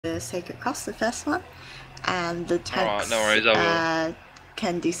the Sacred Cross, the first one, and the tanks no worries, I will.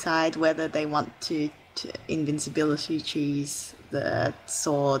 can decide whether they want to invincibility choose the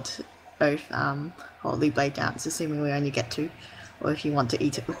sword, both Holy Blade Dance, assuming we only get 2, or if you want to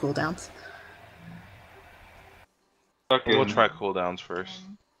eat it with cooldowns. Okay. We'll try cooldowns first.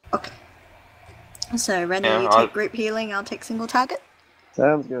 Okay. So, Rennie, you take group healing, I'll take single target.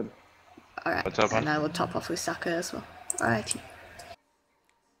 Sounds good. Alright, What's up, and hon? I will top off with Saka as well. Alrighty.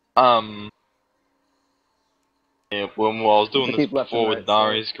 Yeah, when I was doing this before with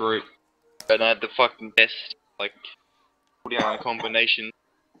Nari's group, and I had the fucking test, like, cooldown combination,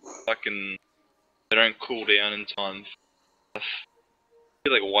 fucking, they don't cool down in time. I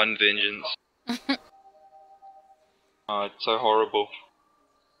feel like one vengeance. It's so horrible.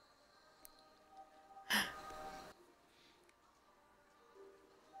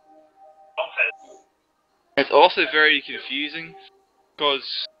 It's also very confusing,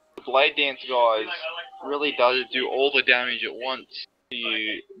 because the Blade Dance guys really does do all the damage at once to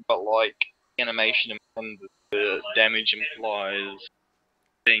you, but like, animation and the damage implies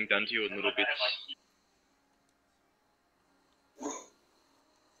being done to you in little bits.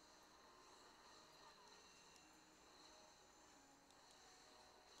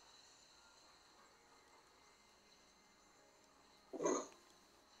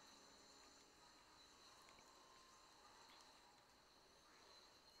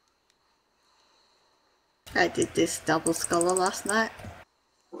 I did this double scholar last night.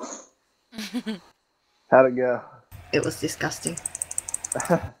 How'd it go? It was disgusting.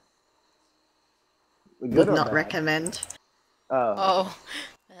 Would not recommend. Oh,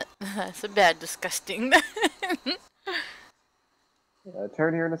 that's a bad disgusting.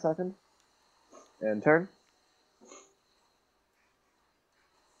 Turn here in a second. And turn.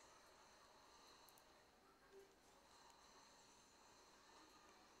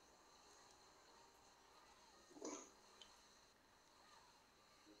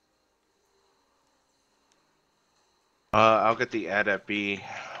 I'll get the ad at B.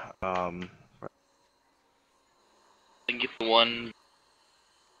 I get the one.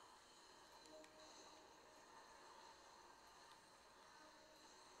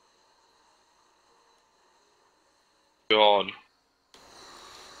 God.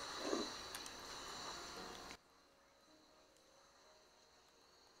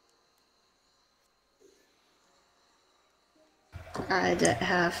 I don't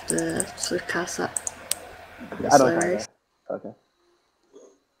have the Swift cast up. I don't either. Okay.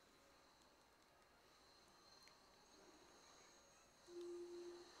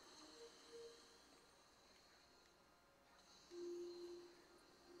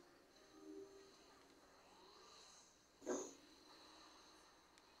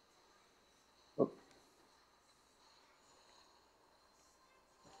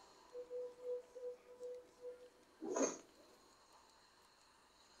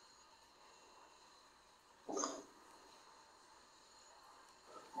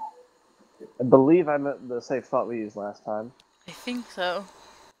 I believe I'm at the safe spot we used last time. I think so.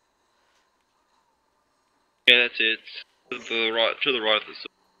 Yeah, that's it. To the right of the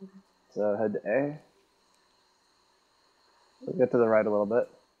sword. So head to A. We'll get to the right a little bit.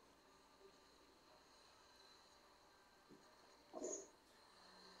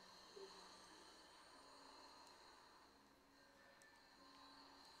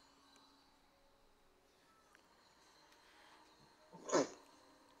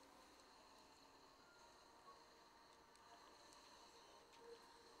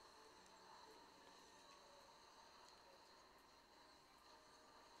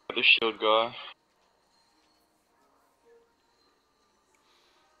 The shield guy.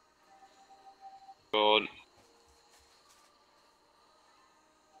 God.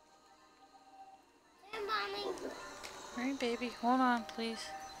 Hey, Mommy. Alright, baby, hold on, please.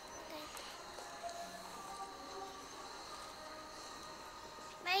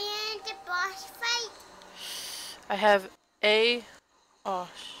 May I end the boss fight? I have a. Oh,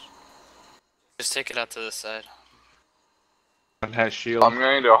 Just take it out to the side. One has shield. I'm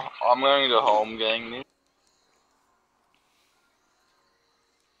going to home gang this.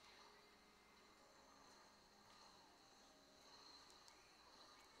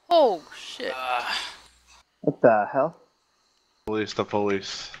 oh shit. What the hell? Police, the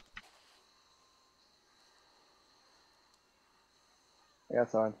police. I got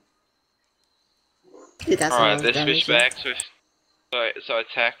someone. Alright, let's switch back. So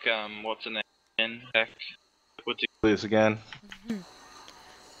attack, what's the name? Attack. Police again.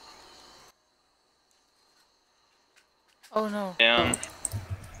 Oh no. Down.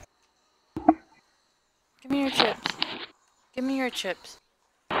 Give me your chips. Give me your chips.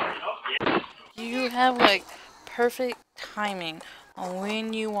 You have like perfect timing on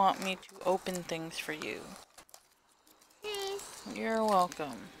when you want me to open things for you. You're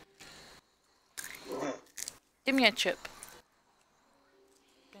welcome. Give me a chip.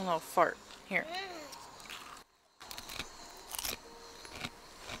 A little fart. Here.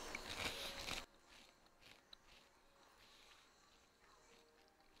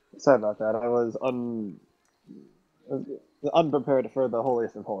 Sorry about that. I was unprepared for the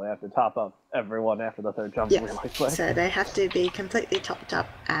holiest of holy. I have to top up everyone after the third jump Yeah. really quick. So they have to be completely topped up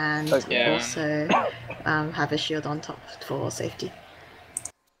and Okay. Yeah. also have a shield on top for safety.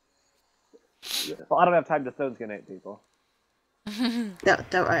 Yeah. Well, I don't have time to stone skin 8 people.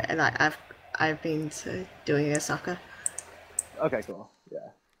 Don't worry. Like I've been doing a soccer. Okay, cool. Yeah.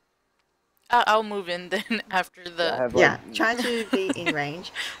 I'll move in then after I the. have Yeah, like try to be in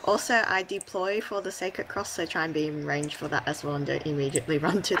range. Also, I deploy for the Sacred Cross, so try and be in range for that as well and don't immediately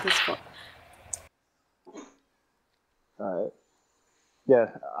run to the spot. Alright. Yeah,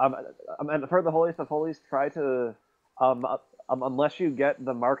 and for the holiest of holies, try to, unless you get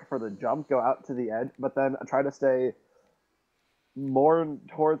the mark for the jump, go out to the edge, but then try to stay more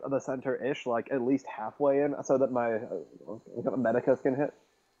towards the center-ish, like at least halfway in, so that my Medicus can hit.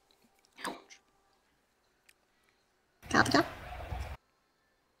 Countdown.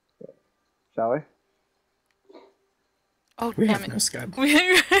 Shall we? Oh We damn have it! no scab. We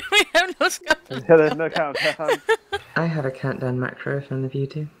have no scope. Yeah, there's no countdown. I have a countdown macro if none of you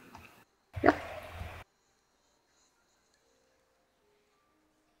do.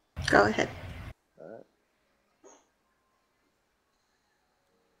 Go ahead.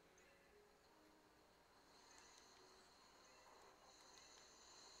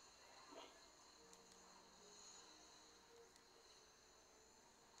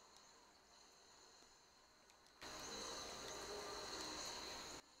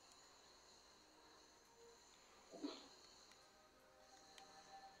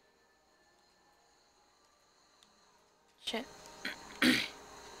 Shit.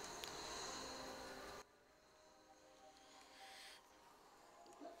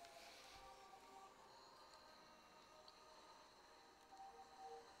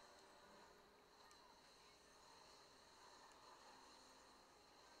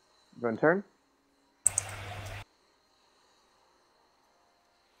 Run turn.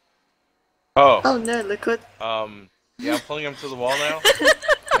 Oh, Oh no, Liquid. yeah, I'm pulling him to the wall now.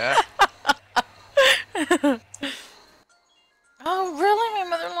 Yeah. Oh really? My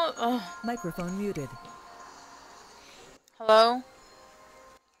mother-in-law. Oh. Microphone muted. Hello?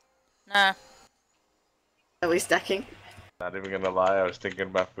 Nah. Are we stacking? Not even gonna lie, I was thinking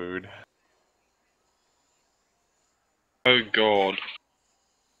about food. Oh god.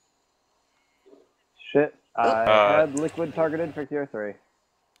 Shit. I Uh, had liquid targeted for tier 3.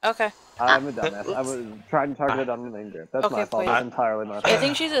 Okay. I'm a dumbass. I Oops. was trying to target it on the main group. That's Okay, my fault. wait. That's entirely my I fault.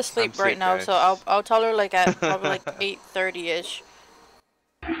 think she's asleep I'm right sick, now, guys. so I'll tell her like at probably like 8:30ish.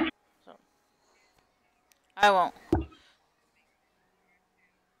 So I won't.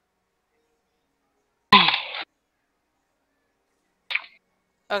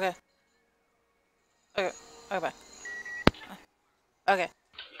 Okay. Okay. Okay. Bye. Okay.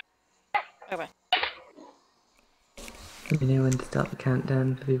 Okay. Bye. Let me know when to start the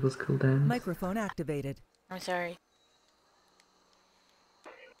countdown for people's cooldowns. Microphone activated. I'm sorry.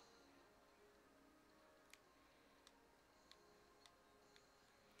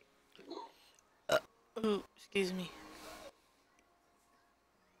 Ooh, excuse me.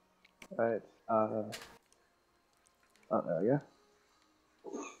 Alright. Oh, there we go.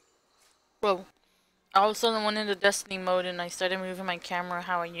 Whoa. All of a sudden I went into Destiny mode and I started moving my camera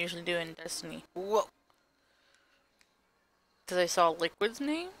how I usually do in Destiny. Whoa. Because I saw Liquid's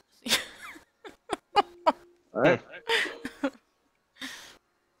name? Alright.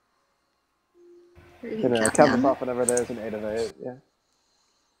 You Can count count down. this off whenever there's an 8 of 8. Yeah.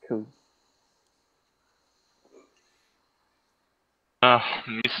 Cool.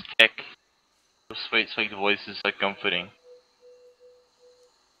 Miss Tech. Your sweet, sweet voice is so comforting.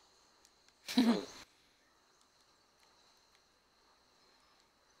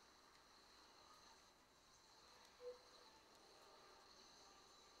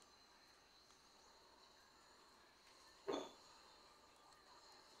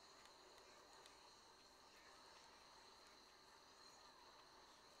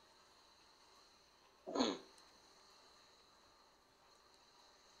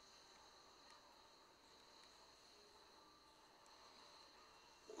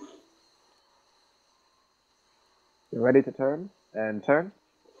 You're ready to turn? And turn.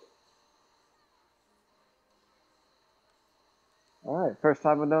 Alright. Alright, first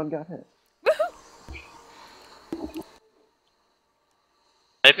time a known got hit.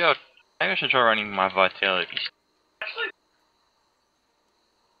 Maybe I should try running my vitality.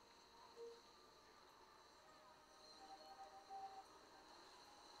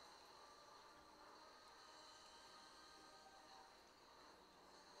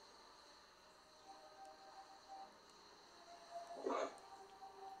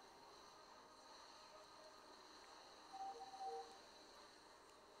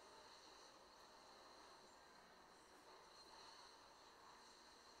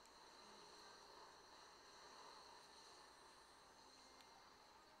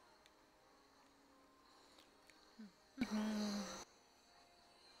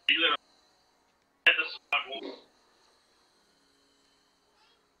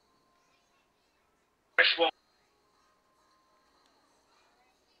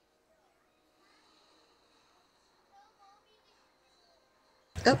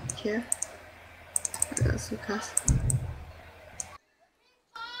 Oh, here. That's Lucas.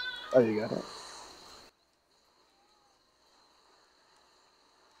 Oh, you got it.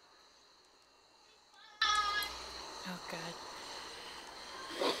 Oh god.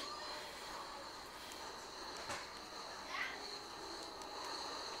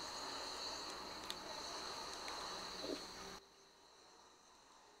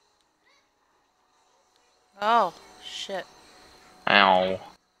 Oh, shit. Ow.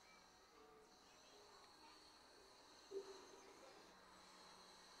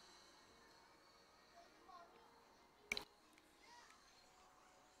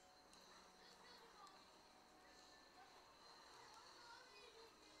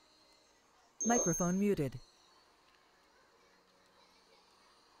 Microphone muted.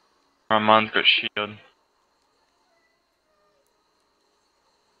 My mine's got shield.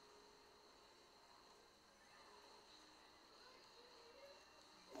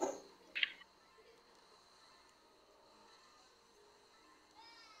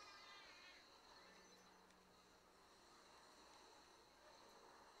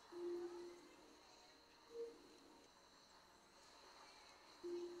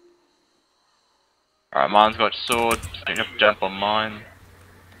 Alright, mine's got sword, so you have to jump on mine.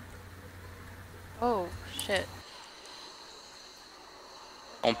 Oh, shit.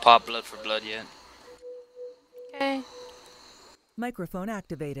 Don't pop blood for blood yet. Okay. Microphone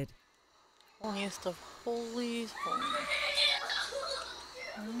activated. Holiest of holies. Holy.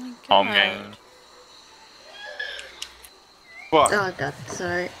 Oh my god. Home game. What? Oh god,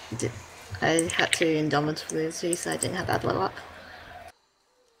 sorry. I had to Indomitability, so I didn't have that level up.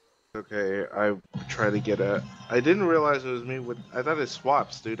 Okay, I tried to get a. I didn't realize it was me with. I thought it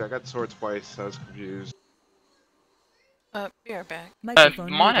swaps, dude. I got sword twice. I was confused. Be right back. Microphone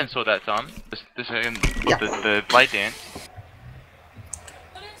Mine muted. had sword that time. The second, Yeah. the blade dance.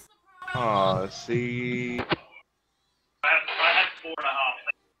 Aw, see.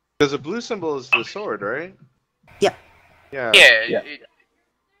 Because the blue symbol is the sword, right? Yep. Yeah. Yeah.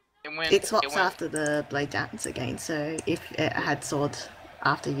 It went. It swaps went, after the blade dance again, so if it had sword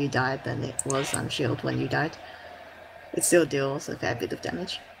after you died, then it was shield when you died. It still deals a fair bit of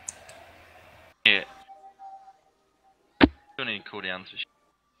damage. Yeah. Still need cooldowns for shit.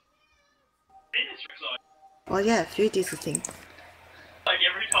 Well, yeah, food is a thing.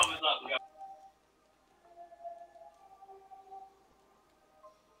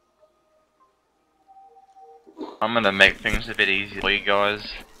 I'm gonna make things a bit easier for you guys.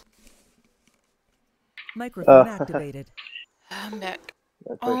 Microphone activated. I'm back.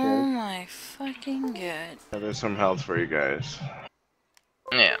 I appreciate Oh it. my fucking god. Yeah, there's some health for you guys.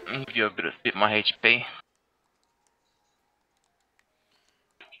 Yeah, I'll give you a bit of my HP.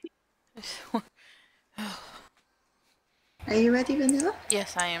 Are you ready, Vanilla?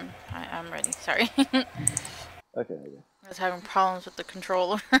 Yes, I am. I'm ready. Sorry. Okay. I was having problems with the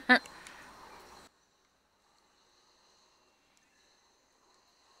controller.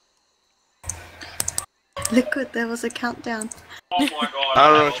 Liquid, there was a countdown. I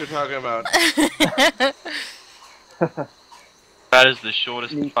don't know what you're talking about. That is the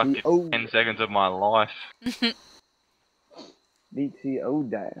shortest Meaty fucking O. 10 seconds of my life. Meaty O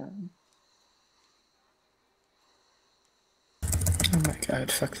down. Oh my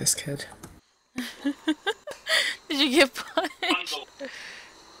god, fuck this kid. Did you get punched?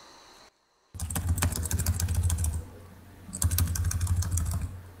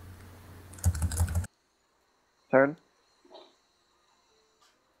 Turn.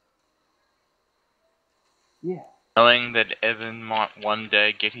 Yeah. Knowing that Evan might one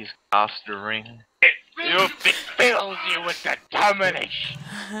day get his caster ring. You fills you with determination.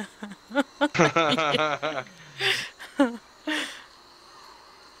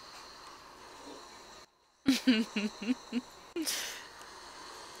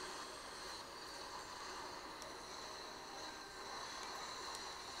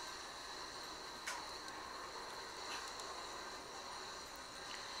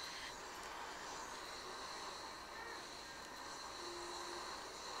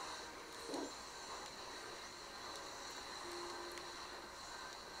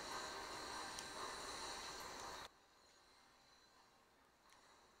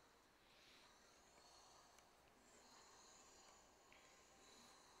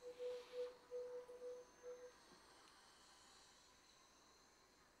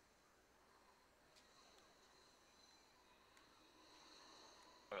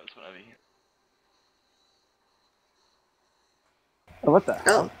 That's whatever. Oh, what the Oh,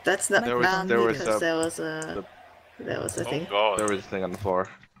 hell? that's not There was- there was because a- there was a Oh thing. god. There was a thing on the floor.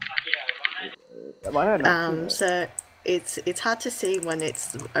 Why did I not see that? So it's hard to see when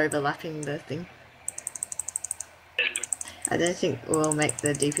it's overlapping the thing. I don't think we'll make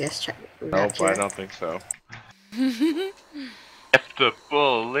the DPS check. Nope, I don't think so. F the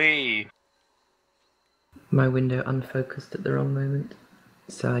bully! My window unfocused at the wrong moment,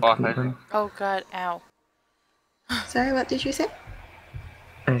 so I Oh, couldn't I run. Oh god, ow. Sorry, what did you say?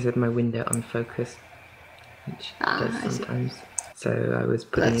 I said my window unfocused, which Ah, does I see. sometimes. So I was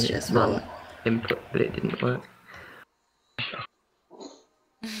putting That's in just wrong my- input, but it didn't work.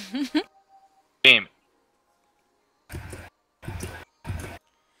 Game.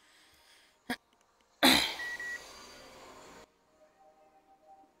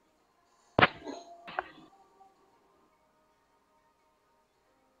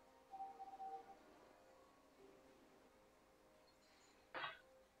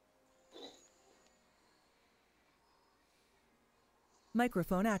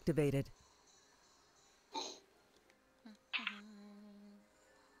 Microphone activated.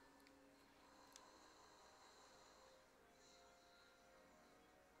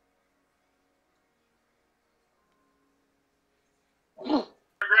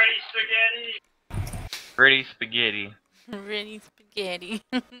 Ready spaghetti. Ready spaghetti.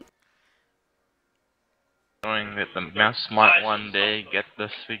 Knowing that the mouse might one day get the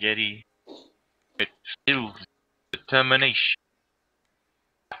spaghetti. It feels determination.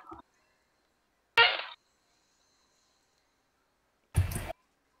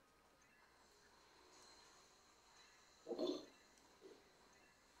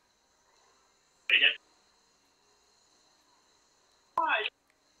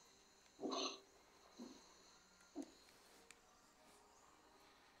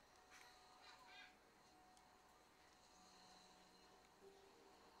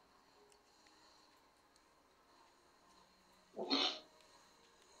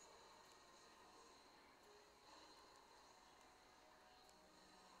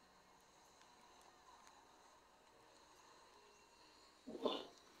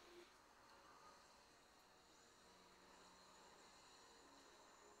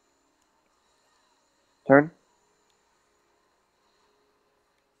 Turn.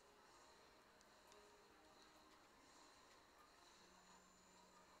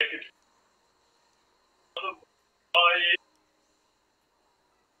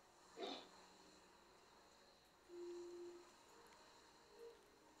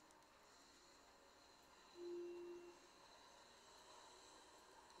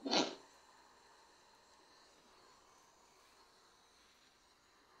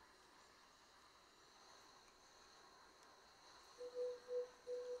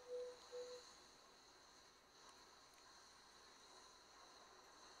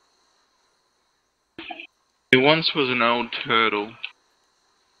 There once was an old turtle.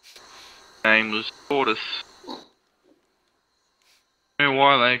 Name was Tortoise. You know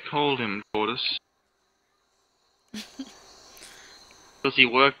why they called him Tortoise? Because he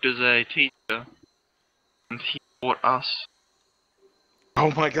worked as a teacher, and he taught us.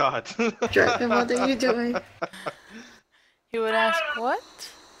 Oh my god. Dragon, what are you doing? He would ask, what?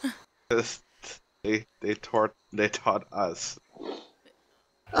 They taught us.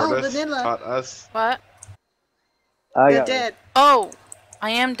 Oh, Tortoise Vanilla, taught us. What? I you're got it. dead. Oh,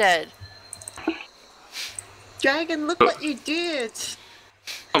 I am dead. Dragon, look what you did. It's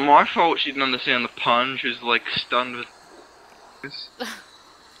not my fault she didn't understand the pun. She was like stunned with this.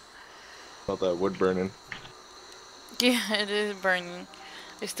 All that wood burning. Yeah, it is burning.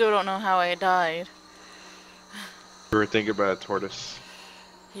 I still don't know how I died. We were thinking about a tortoise.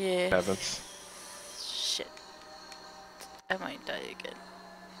 Yeah. Haven't. Shit. I might die again.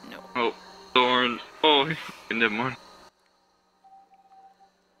 No. Oh, Thorn. Oh, never mind.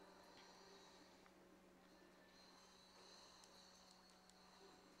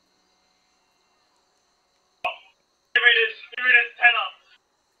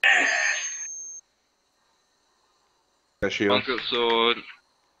 A shield. Monk got sword.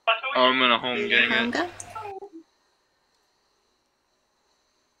 I'm gonna home game it. Hunger?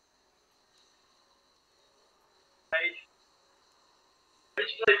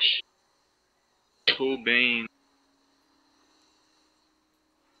 Cool bean.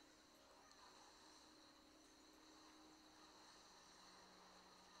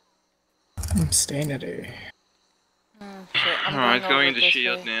 Sanity. Shit, I'm Alright, going going over into this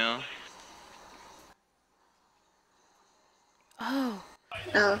shield way. now. Oh.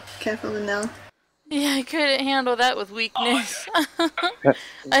 Oh, careful now. Yeah, I couldn't handle that with weakness.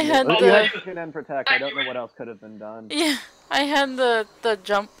 I had If you had the Chicken and Protect, I don't know what else could have been done. yeah, I had the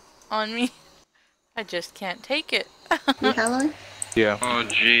jump on me. I just can't take it. You hello? Yeah. Oh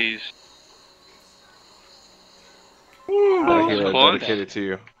jeez. That was hero close. dedicated to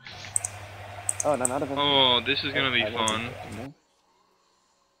you. Oh, no, not a Oh, this is gonna be I wasn't fun. expecting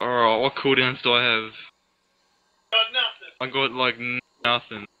that. Alright, what cooldowns do I have? I got like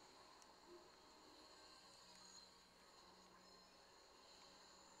nothing.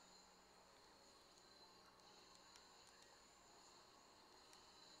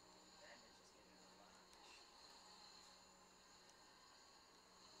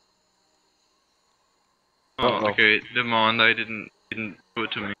 Oh, Uh-oh. okay, never mind, they didn't do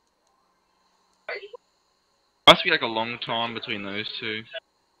it to me. Must be like a long time between those two.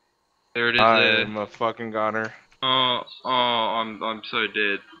 There it is there. I'm a fucking goner. Oh, I'm so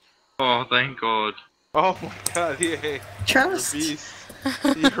dead. Oh, thank God. Oh my god, yay. Trust. You're a beast.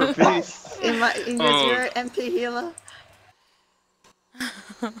 You're a beast. In your Oh. 0 MP healer.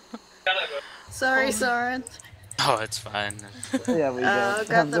 Sorry, Soren. Oh, it's fine. Yeah, we don't Grab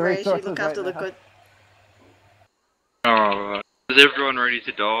have the the rage, resources look after right the now. good. Alright. Is everyone ready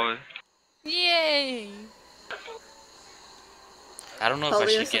to die? Yay! I don't know if I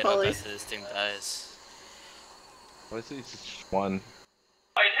Holiest should of get up holies. after this thing dies. What's this? Just one.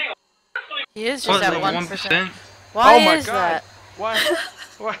 He is What, just at like 1%. 1%? Why Oh my is God. that? Why?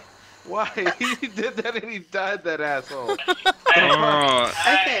 Why? Why? He did that and he died, that asshole. Alright.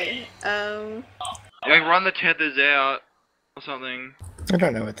 Okay, Like run the tethers out or something, I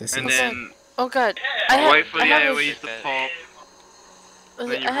don't know what this and is. then Oh god, I wait for the have AoEs to pop. a,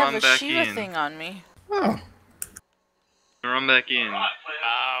 then you I have run a back Shiva in. thing on me. Oh. Run back in.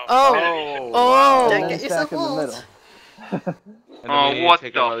 Oh, wow. don't And get then yourself stack in the walled. middle. And then Oh, we need to what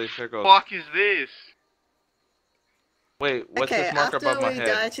take the out all these circles. Fuck is this? Wait, what's Okay, this marker after above my we head?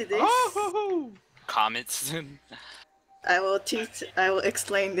 die to this, Oh! Comets. I will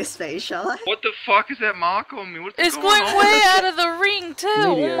explain this phase, shall I? What the fuck is that mark on me? What's it's going going on? way out of the ring too.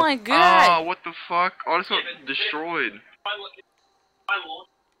 Meteor. Oh my Ah, god. what the fuck? I just got destroyed.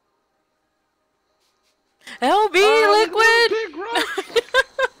 LB liquid. Big rock!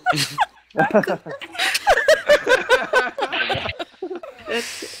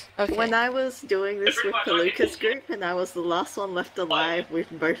 Okay. When I was doing this with Palooka's group, and I was the last one left alive with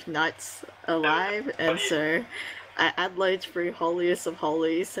both knights alive, and so I adload through Holiest of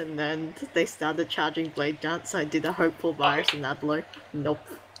Holies, and then they started charging Blade Dance, so I did a Hopeful Virus and adload. Nope.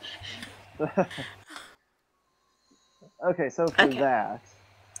 Okay, so for Okay. that,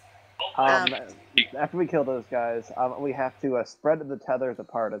 after we kill those guys, we have to spread the tethers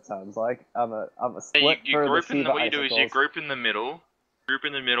apart. It sounds like a split You for the group in Shiva what you do is you icicles. group in the middle,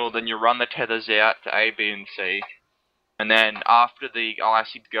 then you run the tethers out to A, B, and C. And then after the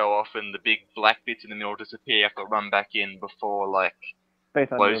ICs go off and the big black bits in the middle disappear, you have to run back in before, like,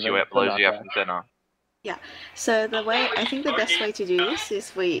 Based on blows you moving, out, blows you knockback. up and center. So I think the best way to do this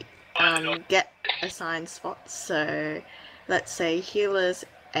is we get assigned spots. So let's say healers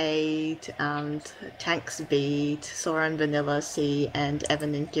 8, tanks B, Soren Vanilla C, and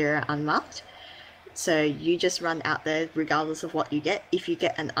Evan and Kira unmarked. So you just run out there regardless of what you get. If you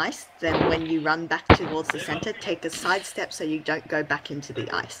get an ice, then when you run back towards the center, take a side step so you don't go back into the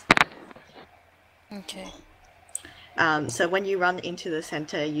ice. Okay. So when you run into the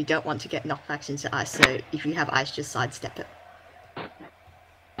center, you don't want to get knocked back into ice. So if you have ice, just sidestep it.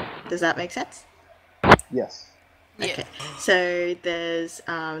 Does that make sense? Yes. Okay. So there's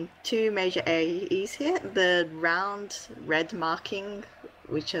 2 major AEs here. The round red marking,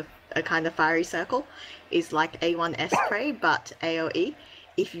 which are a kind of fiery circle, is like A1S spray, but AoE.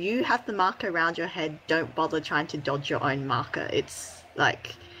 If you have the marker around your head, don't bother trying to dodge your own marker. It's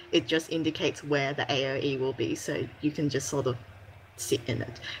like, it just indicates where the AoE will be, so you can just sort of sit in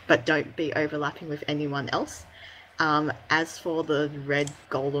it. But don't be overlapping with anyone else. As for the red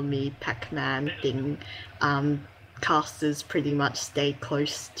Golem Pac-Man thing, casters pretty much stay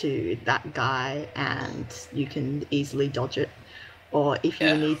close to that guy and you can easily dodge it. or if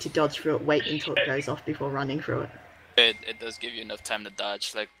you need to dodge through it, wait until it goes off before running through it. It does give you enough time to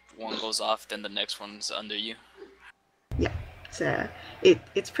dodge. Like one goes off, then the next one's under you. Yeah, so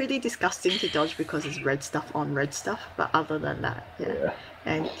it's pretty disgusting to dodge because it's red stuff on red stuff, but other than that, yeah.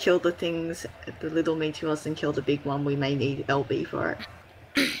 And kill the things, the little meteors, and kill the big one. We may need LB for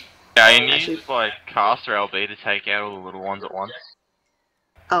it. Yeah, you need like caster LB to take out all the little ones at once.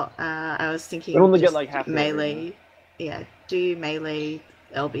 Oh, I was thinking We only get just like half the melee. Yeah, do melee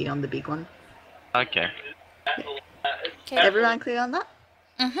LB on the big one. Okay. Everyone clear on that?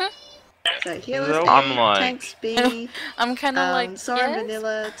 Mhm. So healers A, I'm like- tanks B, I'm kind of like Sora and yes?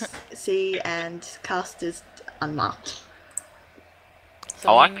 Vanilla C, and casters unmarked.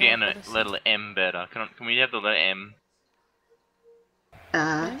 I like the letter M better. Can we have the letter M?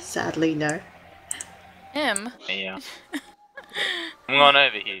 Sadly no. M. Yeah. I'm going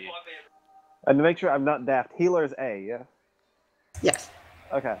over here. And to make sure I'm not daft, healer's A, yeah? Yes.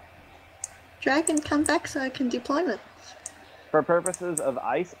 Okay. Dragon, come back so I can deploy it. For purposes of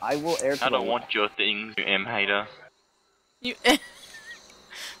ice, I will air to I the don't want your things, you M hater. You.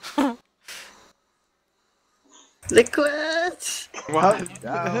 Liquid! What?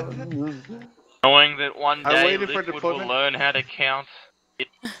 Knowing that one I'm day waiting for Liquid will deployment. learn how to count, it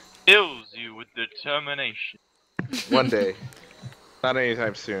fills you with determination. One day. Not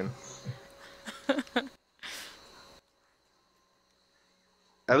anytime soon.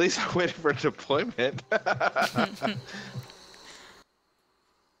 At least I'm waiting for deployment.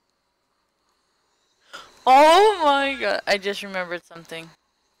 Oh my god! I just remembered something.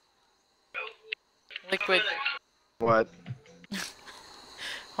 Liquid. What?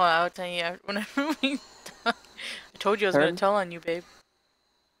 Hold on, I'll tell you whenever we. I told you I was gonna tell on you, babe.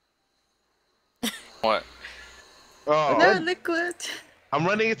 What? Oh, No, Liquid! I'm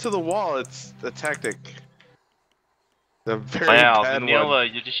running it to the wall. It's a tactic. The very Wow, bad Vanilla,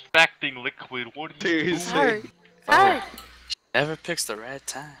 one. you're distracting Liquid. What are you doing? Sorry. Sorry. Never picks the right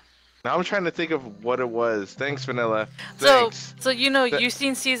time. Now I'm trying to think of what it was. Thanks, Vanilla. So, Thanks. so you know, you've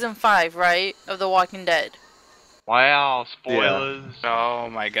seen season 5, right, of The Walking Dead? Wow, spoilers. Oh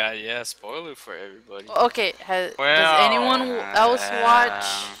my god, yeah, spoiler for everybody. Okay, does anyone else watch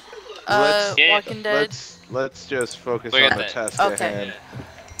Walking Dead? Let's just focus Look on at the that. task at Okay. hand.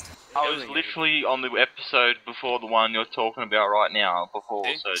 I was literally on the episode before the one you're talking about right now, before,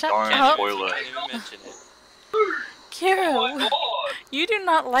 so Shut don't up. spoil it. I didn't even mention it. Kira, you do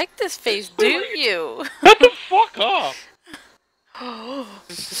not like this face, do you? Shut the fuck up!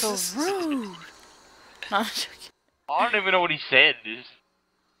 So rude. No, I'm joking. I don't even know what he said. He's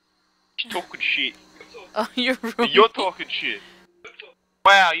talking shit. Oh, you're rude. You're talking shit.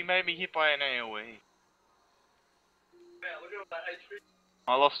 Wow, you made me hit by an AoE.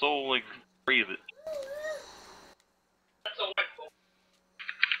 I lost all, like, 3 of it.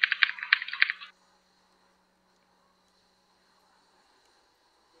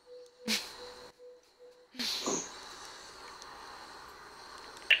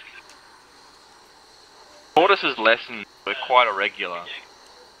 Tortoise's lessons were quite irregular.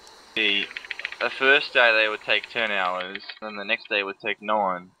 The first day they would take 10 hours, and the next day would take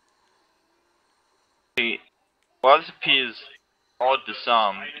 9. While this appears odd to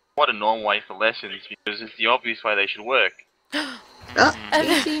some, it's quite a normal way for lessons because it's the obvious way they should work. Oh,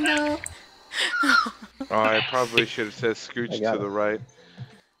 Evangelino! Oh, I probably should have said scooch to the right.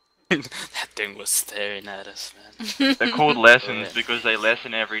 That thing was staring at us, man. They're called lessons because they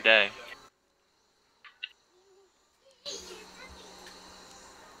lesson every day.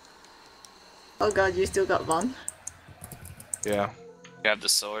 Oh god, you still got Von? Yeah. You have the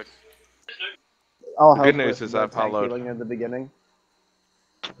sword. I'll The help good news with is the I've tank hollowed. healing at the beginning.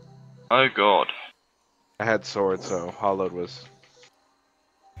 Oh god. I had sword, so hollowed was.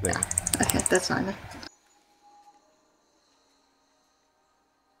 Thing. Okay, that's fine then.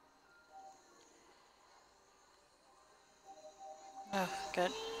 Oh,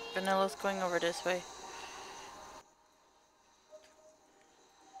 good. Vanilla's going over this way.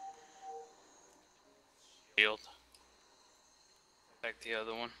 Shield. Like the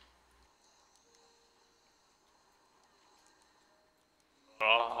other one.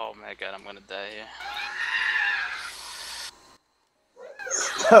 Oh my god, I'm gonna die here.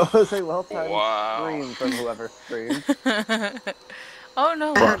 That was a well-timed Wow. scream from whoever screamed. Oh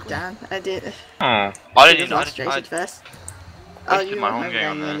no. Oh damn, I did. Oh, I I didn't. lost Jason first. Oh, wasted you my were home home game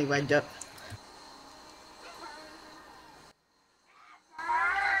on and you that. only went up.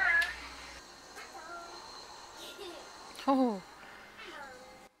 Oh.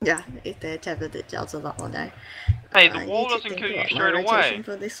 Yeah, if they're tethered, it does a lot more now. Hey, the I wall need to doesn't think kill of you what my straight away. rotation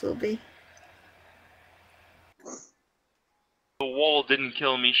for this will be. The wall didn't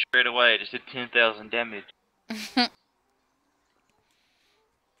kill me straight away, it just did 10,000 damage.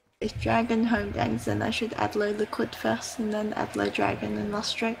 If Dragon home gangs, then I should add low liquid first, and then add low Dragon and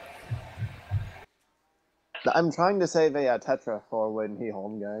Lustrate. I'm trying to save a Tetra for when he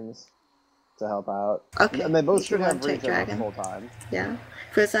home gangs to help out. Okay, And they both you should can have one-take regen the Dragon. full time. Yeah,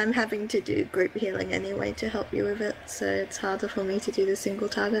 because I'm having to do group healing anyway to help you with it, so it's harder for me to do the single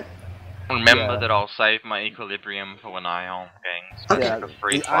target. Remember Yeah. that I'll save my equilibrium for when I home gangs. Okay. Yeah, A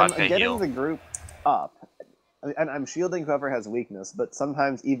free I'm 5k getting heal. the group up, and I'm shielding whoever has weakness, but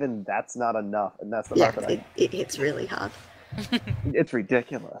sometimes even that's not enough, and that's the Yeah, part that it hits really hard. it's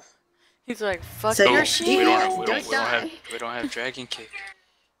ridiculous. He's like, fuck So your you're shield. die. We don't have Dragon Kick.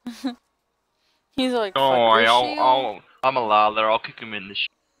 He's like, fuck Don't your worry, shield. I'm a Lala, I'll kick him in the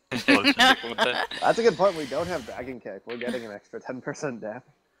That's a good point. We don't have Dragon Kick. We're getting an extra 10% damage.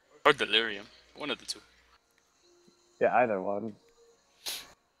 Or Delirium. One of the two. Yeah, either one.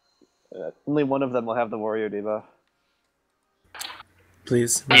 Only one of them will have the Warrior debuff.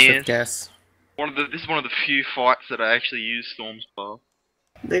 Please, Yes. massive guess. This is one of the few fights that I actually use Storm Spell.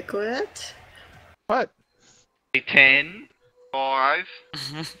 Liquid? What? 10, 5,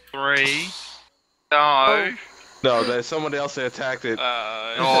 3, no. No, there's somebody else that attacked it.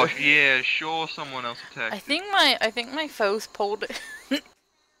 Oh yeah, sure, someone else attacked. I think my foes pulled it.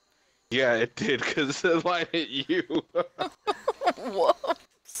 Yeah, it did, because the line hit you.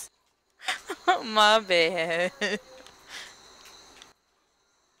 Whoops. My bad.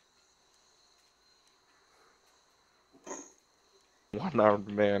 One-armed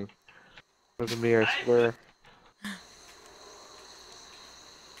man. Look at me, I swear.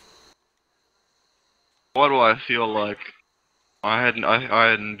 Why do I feel like I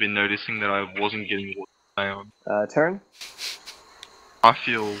hadn't been noticing that I wasn't getting what I am? Turn? I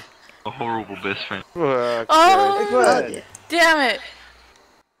feel a horrible best friend. Oh, Good. damn it.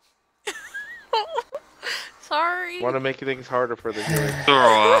 Sorry. Want to make things harder for the healing. It's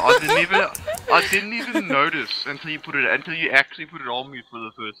alright. I didn't even notice until you actually put it on me for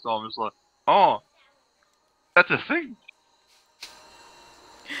the first time. It's like, oh, that's a thing.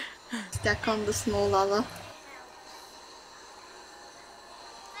 Stack on the small Lala.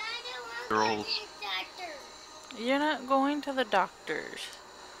 Girls. You're not going to the doctors.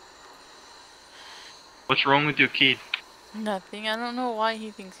 What's wrong with your kid? Nothing. I don't know why he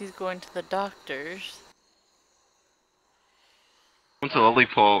thinks he's going to the doctors. What's a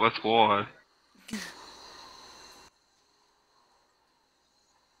lollipop? That's why.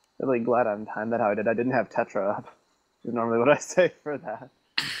 Really glad I'm timed that how I did. I didn't have Tetra up. Which is normally what I say for that.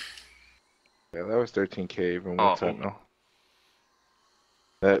 Yeah, that was 13k even Oh. with Sentinel.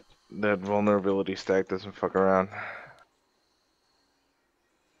 That vulnerability stack doesn't fuck around.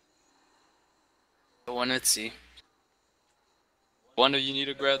 The one at C. One of you need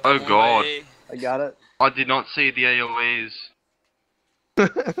to grab Oh, the God. way. I got it. I did not see the AoEs.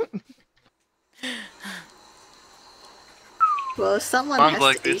 Well, if someone Times has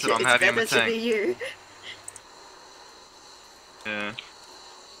like to this eat and it, I'm it's having better a to be tank. you. Yeah.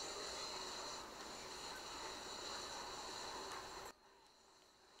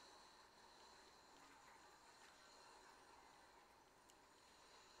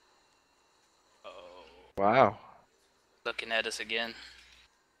 Oh, Wow. looking at us again.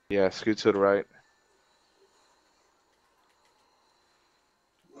 Yeah, scoot to the right.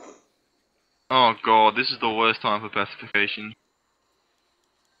 Oh god, this is the worst time for pacification.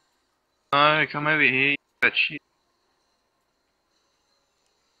 No, come over here, you that shit.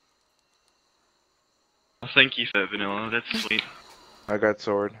 Thank you for that, Vanilla, that's sweet. I got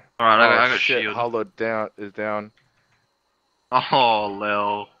sword. Alright, I got shit, shield. Hollow is down. Oh,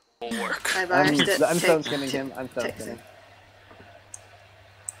 lel. Will work. I've I'm arched it. stone skinning him. I'm stone Take skinning.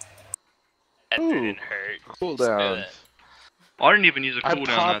 That Ooh, didn't hurt. Cooldowns. I didn't even use a I cooldown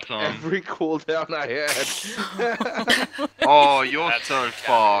that popped time. every cooldown I had. Oh, you're That's so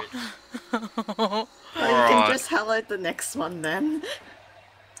countered. fucked. Well, you Alright. can just highlight the next one then.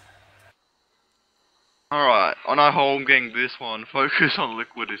 Alright, on our home gang this one, focus on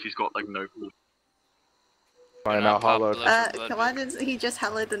Liquid if he's got like no cooldown. Fine, I'll I'll pop hollow. blood. Why did he just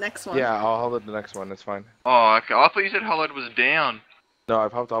highlight the next one? Yeah, I'll hollow the next one, it's fine. Oh, okay. I thought you said Hollowed was down. No, I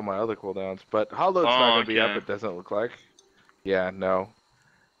popped all my other cooldowns, but Hollow's not gonna be up, okay. it doesn't look like. Yeah, no.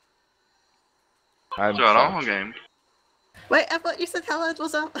 I'm It's alright, our home fucked. game. Wait, I thought you said Hallowed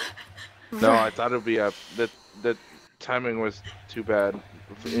was up. No, I thought it'd be up. The timing was too bad.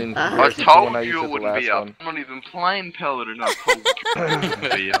 In I I comparison to when told I you used it the wouldn't last be up. one. I'm not even playing Paladin. I told you it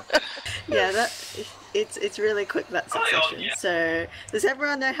wouldn't be up. Yeah, it's really quick, that succession. So does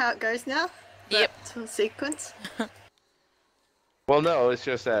everyone know how it goes now? Yep. That sequence. Well, no, it's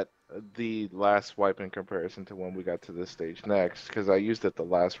just that the last wipe in comparison to when we got to this stage next, because I used it the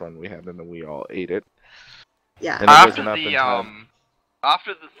last run we had and then we all ate it. Yeah. And it wasn't up in time.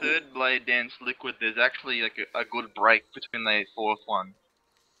 After the third Blade Dance Liquid, there's actually like a good break between the fourth one.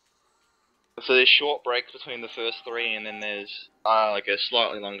 So there's short breaks between the first three, and then there's like a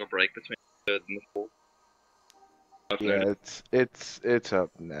slightly longer break between the third and the fourth. Yeah, it's up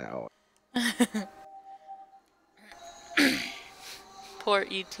now. Poor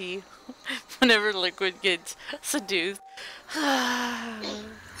ET. Whenever Liquid gets seduced.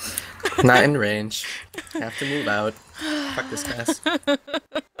 Not in range. Have to move out. Fuck this mess.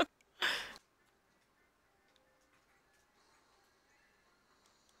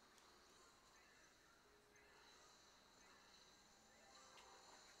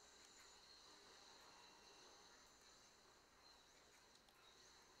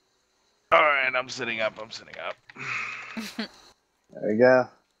 Alright, I'm sitting up. There you go.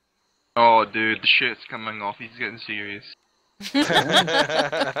 Oh, dude, the shit's coming off. He's getting serious.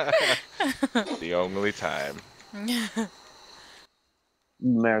 The only time.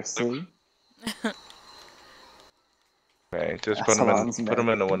 Merci. Okay, just put them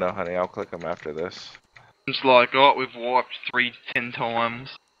in the window, honey. I'll click them after this. It's like, oh, we've wiped 10 times.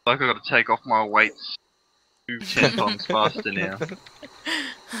 Like, I gotta take off my weights 10 times faster now.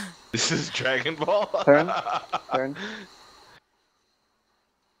 This is Dragon Ball. Turn.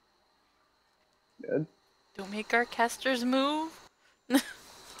 Good. Don't make our casters move. Even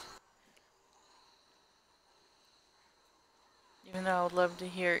though I would love to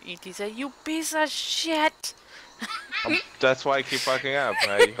hear ET say, "You piece of shit." That's why I keep fucking up.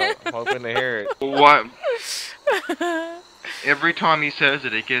 I'm hoping to hear it. What? Every time he says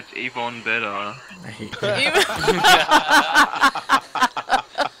it, it gets even better. I hate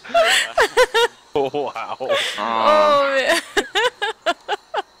Wow. Oh man.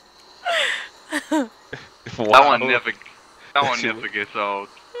 That one never gets old.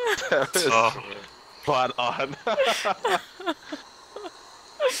 That was spot on.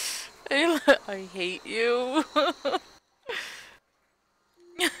 I hate you.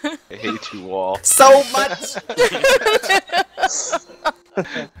 I hate you all. so much!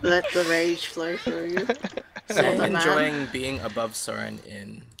 Let the rage flow through you. So I'm the man. enjoying being above Soren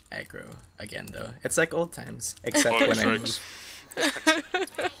in aggro again, though. It's like old times, except when I move.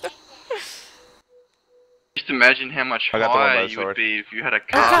 Just imagine how much I got the one by higher the you would sword. be if you had a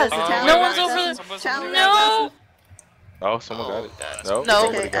God, car. no one's over there. No. Oh, someone got it. Nope, No.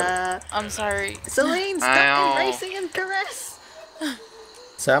 nobody got it. I'm sorry. Celine, stop Ow. embracing and caress!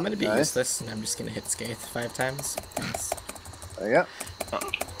 So I'm gonna be Nice. useless, and I'm just gonna hit Skaith 5 times. Thanks. There you go.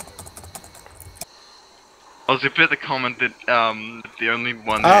 I was about to comment that the only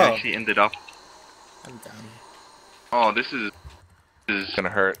one Oh. that actually ended up. I'm done. Oh, this is It's gonna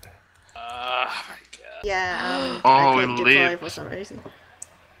hurt. Yeah, Oh, I we can't deploy live. for some reason.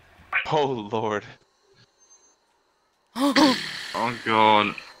 Oh lord. Oh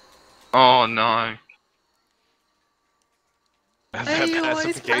god. Oh no. Hey, you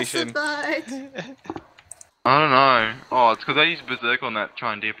always pacification. pacified! I don't know. Oh, it's because I used Berserk on that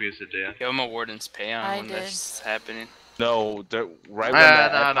try and DPS it down. Give him a Warden's pay on I when did. that's happening. No, right when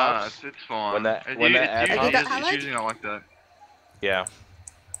that ad No, pops. it's fine. When that- It- when it- that ad it- pops- it's Allied? usually not like that. Yeah.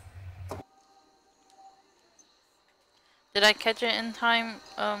 Did I catch it in time?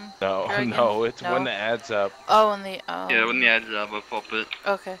 No, Dragon? no, it's No? when the ad's up. Oh, in the Yeah, when the ad's up, I pop it.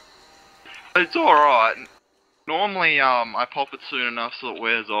 Okay. It's alright. Normally, I pop it soon enough so it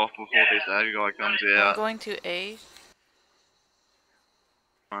wears off before this ad guy comes I'm out. going to A.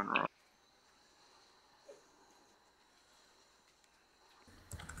 Right.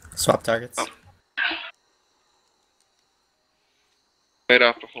 Swap targets. Oh. Right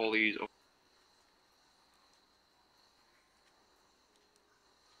after Holy's.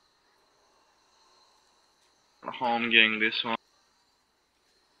 Home getting this one.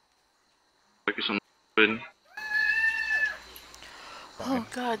 Focus on the wood. Oh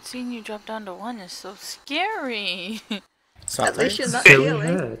god, seeing you drop down to 1 is so scary. Swap At least you're targets. not Still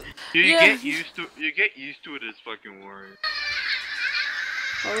healing. heard. You Yeah. get used to it as fucking worried.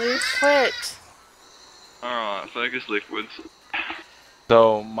 Holy Quit. Alright, focus liquids.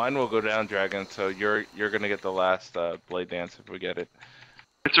 So mine will go down, Dragon. So you're gonna get the last blade dance if we get it.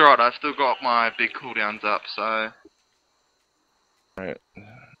 It's alright, I've still got my big cooldowns up, so Alright.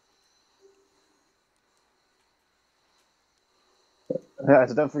 Yeah,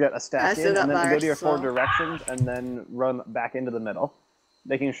 so don't forget a I stack still in, got and then go Varus to your as 4 well. directions, and then run back into the middle,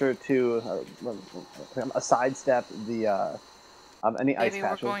 making sure to sidestep the any ice Maybe we're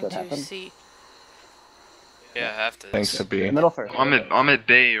patches going that to happen. see. Yeah, I have to. Thanks to B. Middle first. I'm at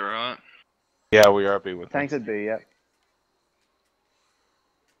B, right? Yeah, we are B with Tanks at B, yep.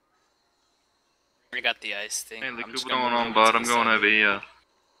 We got the ice thing. Hey, I'm look just what's gonna going move on, over bud. to I'm the going side. over here.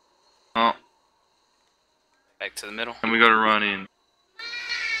 Oh, Back to the middle. and we gotta run in.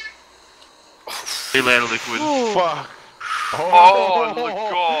 See you later, Liquid. Fuck. Oh, my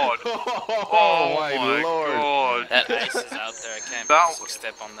god. Oh, my lord. God. That ice is out there. I can't That-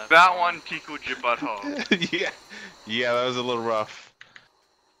 step on that. That one tickled your butthole. Yeah, that was a little rough.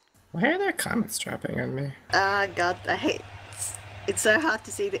 Why are there comments dropping on me? Ah, God, I hate. It's so hard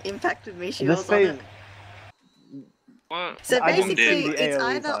to see the impact of This meteors on phase, it. What? So I didn't basically, see the it's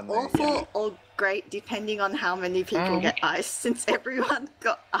AoEs either on me, awful yeah. or great depending on how many people get ice. Since everyone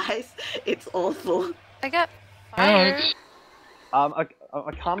got ice, it's awful. I got fire. a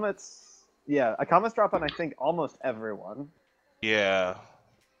comet's, yeah, a comet's drop on I think almost everyone. Yeah.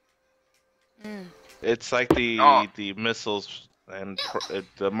 Mm. It's like the missiles and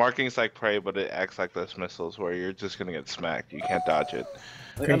the marking's like prey, but it acts like those missiles where you're just gonna get smacked. You can't dodge it.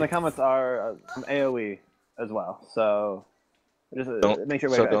 And the comets are AoE as well, so just make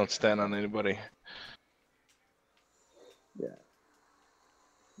sure. Don't stand on anybody. Yeah.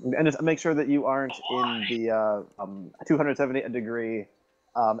 And just make sure that you aren't in the 270 degree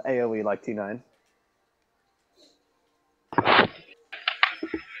AoE like T9.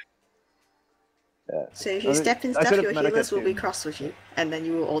 Yeah. So if you step in I stuff, should've your healers will be medicated. cross with you, and then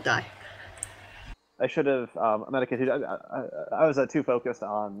you will all die. I should have medicated. I was too focused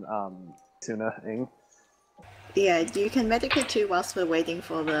on Tuna-ing. Yeah, you can medicate too whilst we're waiting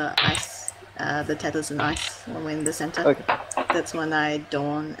for the ice, the tethers and ice when we're in the center. Okay. That's when I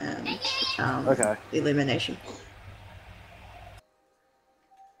dawn and Okay. illumination.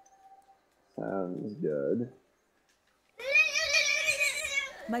 Sounds good.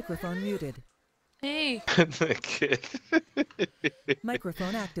 Microphone muted. Hey. The kid.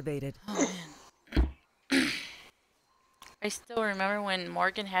 Microphone activated. Oh, man. I still remember when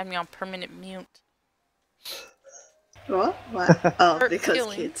Morgan had me on permanent mute. What? What? Oh, Hurt because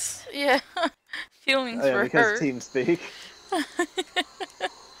feelings. kids. Yeah. Feelings Oh, yeah, were because hurt. TeamSpeak.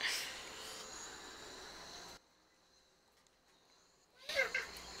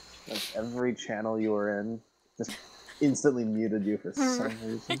 Like every channel you were in just instantly muted you for some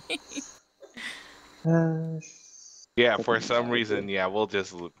reason. Yeah, for some reason, yeah, we'll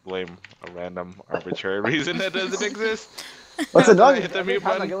just blame a random arbitrary reason that doesn't exist. What's annoying? Hit the Every mute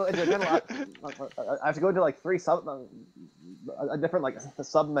time I button. go into a channel, I have to go into like three different like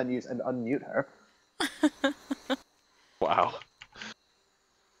sub menus and unmute her. Wow.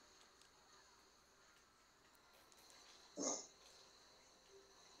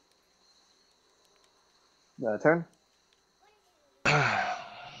 Turn.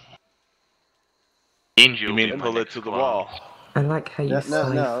 Angel. You mean pull it to the wall? I like how you No,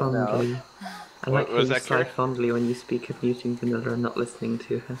 sigh no, fondly. no. I like how was you that, sigh Kira? fondly when you speak of muting Vanilla and not listening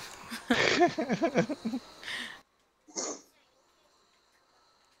to her.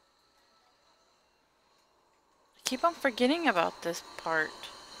 I keep on forgetting about this part.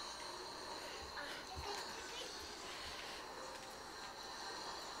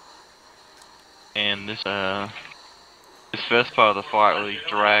 And this first part of the fight really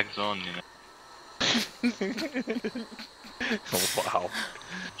drags on, you know. Wow.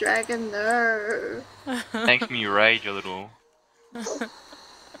 Dragon, no. Makes me rage a little.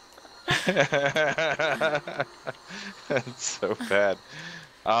 That's so bad.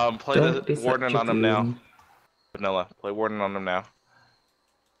 Play Don't be the such warden a on him now. goon. Vanilla, play warden on him now.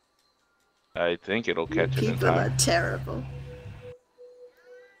 I think it'll catch it in People are time. terrible.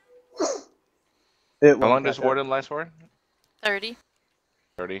 It How long won't does catch up. warden last for? 30.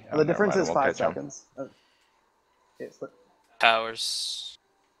 30? The difference is 5 seconds. seconds. It's the- Powers.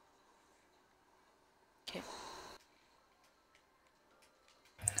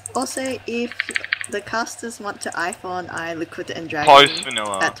 Also, if the casters want to iPhone, Liquid and Dragon Close,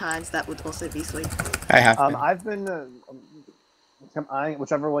 Vanilla. at times, that would also be sweet. I have been. I've been eyeing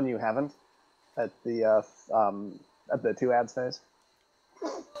whichever one you haven't at the 2 ads phase.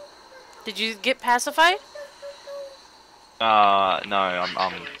 Did you get pacified? No,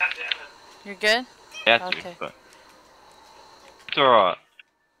 I'm You're good? that's Okay. it, but it's alright.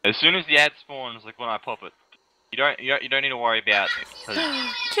 As soon as the ad spawns, like when I pop it, you don't need to worry about it because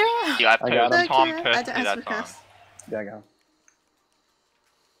Kira! you have I to got the him. time Kira, I perfectly don't that ask for time. cast. There you go.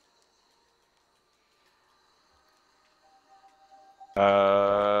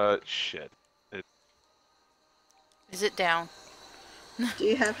 Shit. Is it down? Do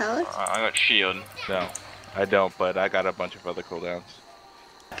you have Howard? I got shield. No, I don't, but I got a bunch of other cooldowns.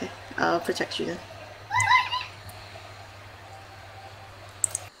 Okay, I'll protect you then.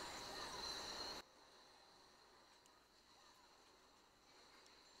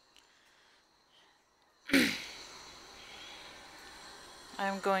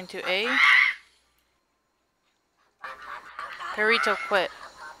 I'm going to A. Perito quit.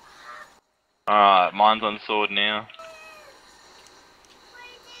 Alright, mine's on sword now.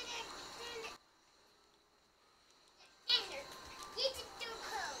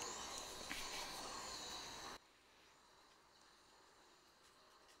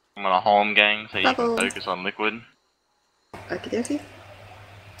 I'm on a home gang, so you can Bubble. focus on liquid. Okie dokie.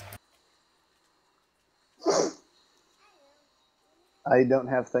 I don't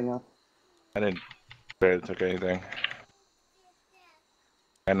have thing up. I didn't barely took anything.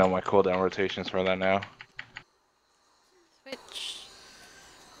 I know my cooldown rotations for that now. Switch.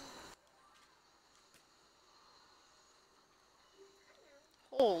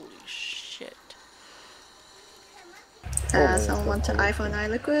 Holy shit. Someone want an iPhone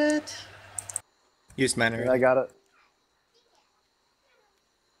iLiquid? Use mana. I got it.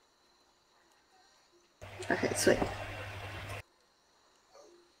 Okay, sweet.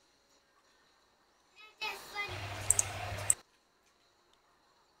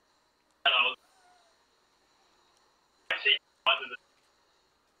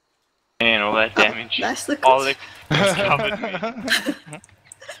 Man, all that damage. Nice liquid. Oh, Liquid covered me.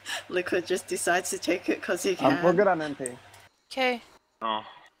 Liquid just decides to take it because he can. We're good on MP. Okay. Oh,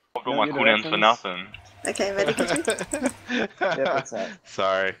 I've got Know my your cooldowns for directions? nothing. Okay, ready, Kitty? Yep, that's that.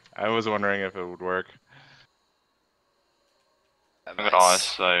 Sorry, I was wondering if it would work. I've got ice,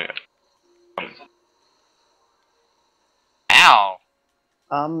 so... Ow!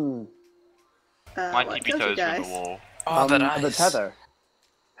 My what TP killed you toes are in guys? the wall. Oh, that the ice. tether.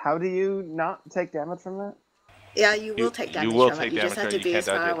 How do you not take damage from that? Yeah, you will You- take you damage will from take it. You just damage have from to it, you be as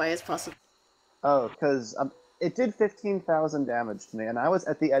can't dodge far it. away as possible. Oh, because it did 15,000 damage to me, and I was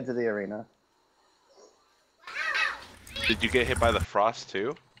at the edge of the arena. Did you get hit by the frost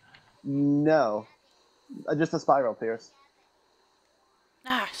too? No. Just a spiral pierce.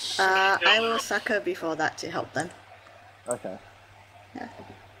 Ah, shit. I will sucker before that to help them. Okay. Yeah.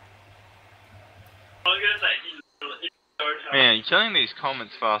 Man, killing these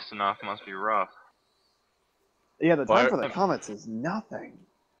comments fast enough must be rough. Yeah, the time Why- for the comments is nothing.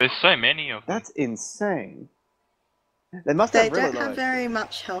 There's so many of them. That's insane. They must They have really don't low have HP. very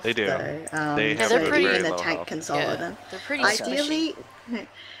much health They do. though. They have so very, even very a low tank health. can solo Yeah, them. they're pretty Okay. squishy.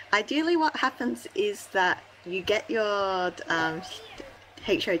 Ideally what happens is that you get your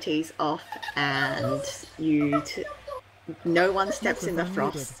HOTs off and no one steps in the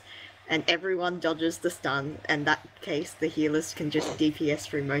Microphone frost and everyone dodges the stun, and that case the healers can just DPS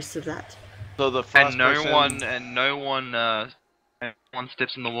through most of that. So the frost And no person, one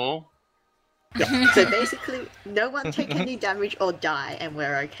steps in the wall. So basically no one take any damage or die and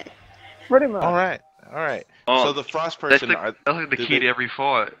we're okay. Pretty much. All right, all right. Oh, So the frost That's person, like, that's like the do key they- to every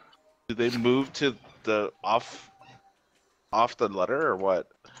fight. do they move to the off the letter or what?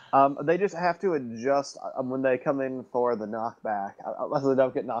 They just have to adjust when they come in for the knockback, unless they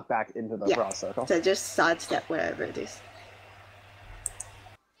don't get knocked back into the Yeah. frost circle. So just sidestep wherever it is.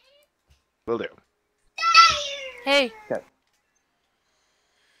 Will do. Hey. Okay.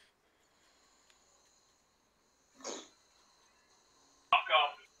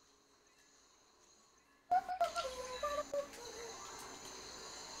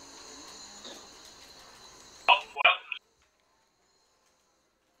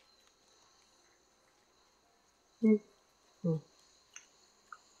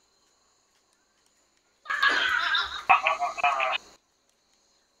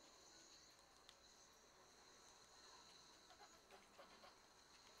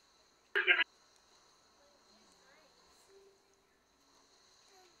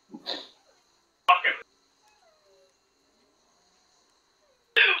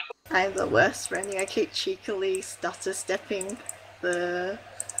 I'm the worst friendly. I keep cheekily stutter stepping the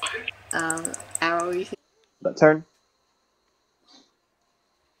arrowy thing. That turn.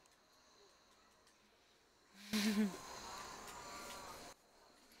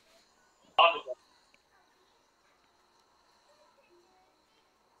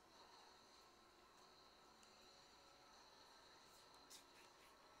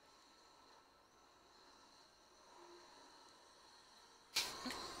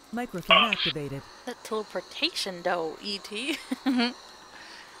 Microphone activated. That teleportation though, ET.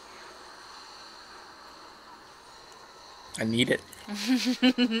 I need it.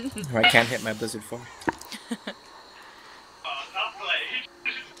 Or I can't hit my Blizzard 4.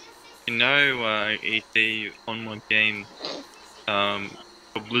 You know, ET on one game,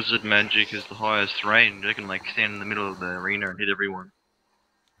 for Blizzard Magic is the highest range. They can like stand in the middle of the arena and hit everyone.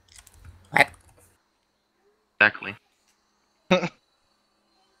 What? Exactly.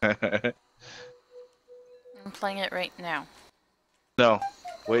 I'm playing it right now. No,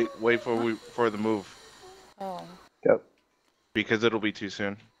 wait for the move Oh. Go. because it'll be too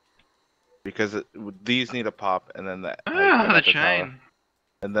soon. Because these need a pop, and then Ah, the tower. chain.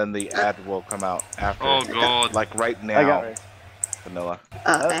 And then the ad will come out after. Oh god. Like right I got now, it. vanilla.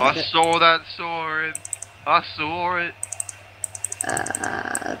 I saw that sword. I saw it.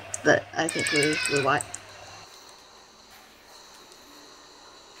 But I think we're white.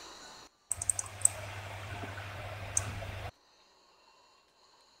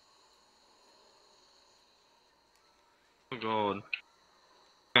 Oh god.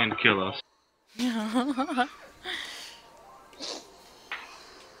 Trying to kill us.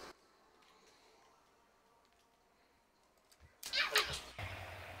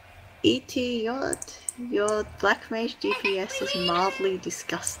 E.T., your Black Mage DPS is mildly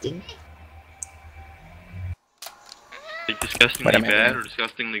disgusting. Like disgustingly What am I bad doing? or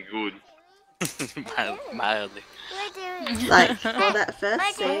disgustingly good? Mildly. Like, for that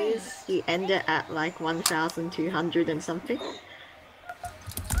first phase, you end it at like 1,200 and something.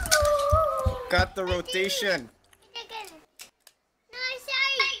 Got the rotation.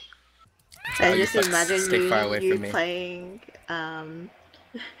 And Oh, you just fucks imagine stay far away you from me. playing,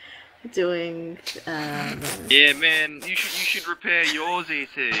 doing, Yeah, man, you should repair yours,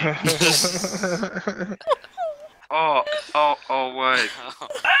 E.T. Oh, wait.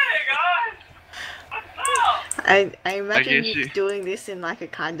 I imagine guess you you- doing this in like a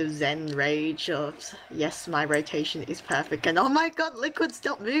kind of zen rage of, yes, my rotation is perfect, and oh my god, Liquid,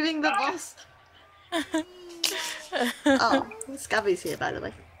 stop moving the boss! Oh, Scubby's here, by the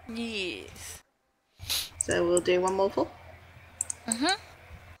way. Yes. So we'll do one more pull. I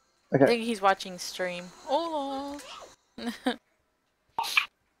Okay. think he's watching stream. Oh.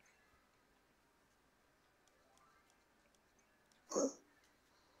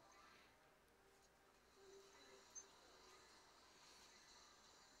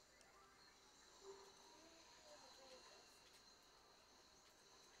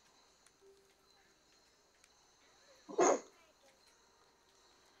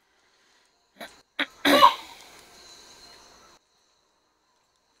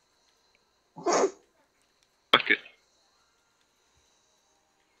 Fuck it.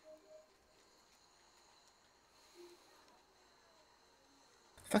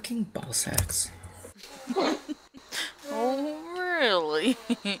 Fucking ball sacks. Oh, really?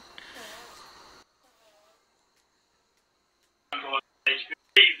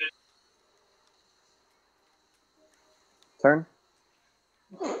 Turn.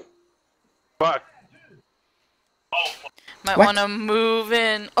 Fuck. Might What? want to move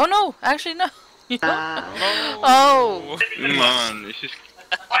in. Oh no, actually no. Oh. Come on, it's just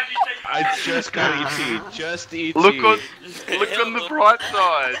I just got ET. Just ET. look on the bright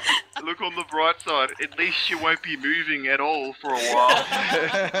side. Look on the bright side. At least you won't be moving at all for a while.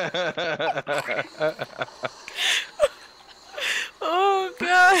 Oh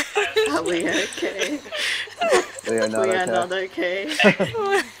god. Are we okay? We are not We are okay. not okay.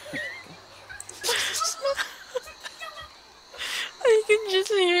 I can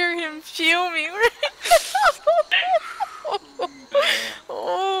just hear him fuming right now.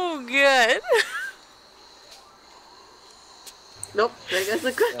 Oh god. Nope, there goes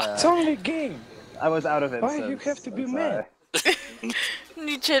the good. It's only a game. I was out of it. Why you have to be mad?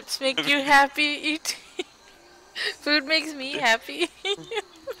 New chips make you happy. Eat. Food makes me happy.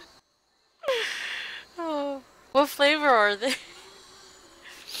 Oh, what flavor are they?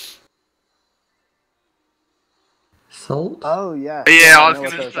 Salt? Oh yeah. Yeah, I was know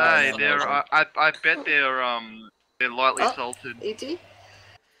what gonna those are, say know they're. those are. I bet they're lightly Oh. salted. E.T.?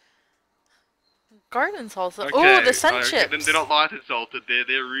 Garden salsa. Okay, Oh, the sun okay, chips. They're not lightly salted.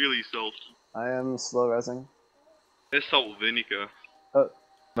 They're really salted. I am slow resing. They're salt vinegar.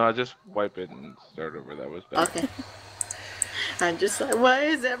 No, just wipe it and start over. That was bad. Okay. I'm just like, why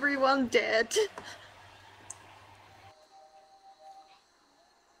is everyone dead?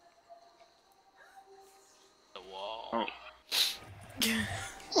 The wall.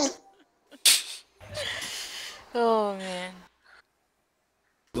 Oh man.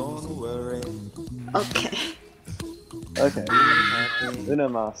 Don't worry. Okay. Okay.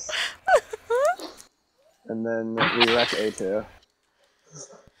 Unamas. And then we wreck A2.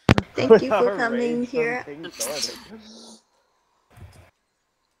 Thank you for Our coming rage here. from King Jordan.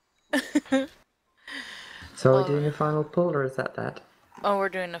 So are we doing a final pull or is that? Oh, we're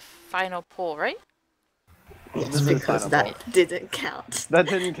doing a final pull, right? Yes, This is because final that didn't count. That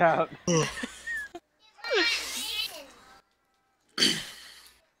didn't count.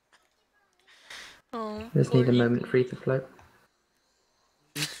 Oh, Just poor need a E.T. moment for you to float.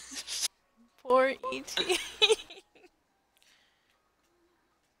 Poor E.T.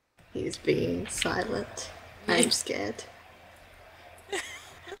 He's being silent. I'm scared. In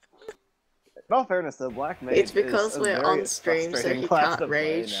all fairness, though, Black Mage It's because is a we're very on stream, so frustrating he class can't to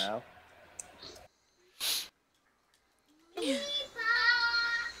play rage. now.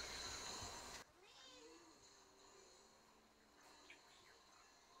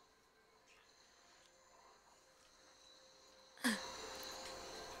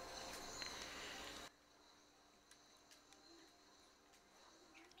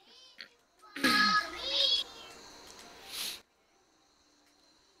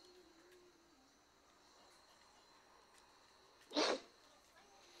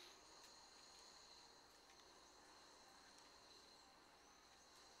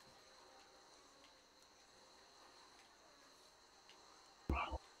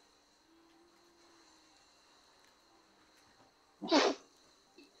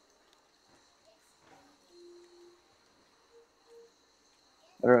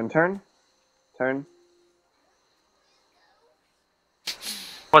 Everyone turn. Turn.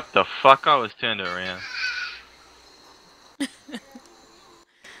 What the fuck? I was turned around.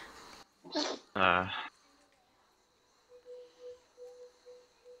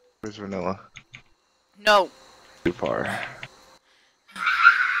 Where's Vanilla? No. Too far.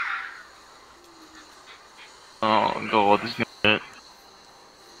 Oh god, this is gonna hurt.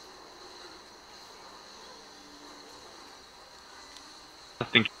 I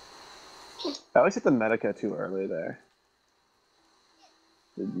think. I always hit the Medica too early there.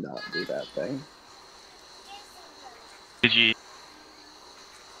 Did not do that thing. Did you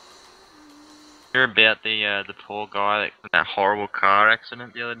hear about the poor guy that horrible car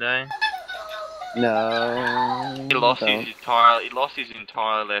accident the other day? No. He lost his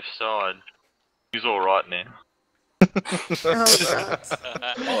entire left side. He's all right now. Oh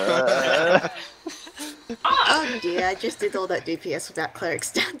god. Oh dear, I just did all that DPS without cleric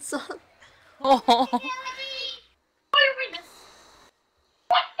stance on. Oh.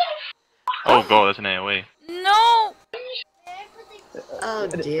 Oh god, that's an AoE. No! Oh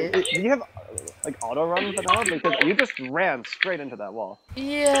dear. Do you have like auto run Vanilla? Because you just ran straight into that wall.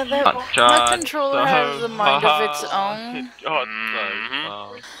 Yeah, that my controller has a mind of its own. God,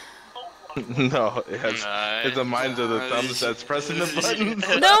 No, it has. It's a mind of the thumbs that's pressing the buttons.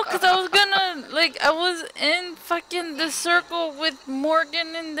 No, cause I was gonna I was in fucking the circle with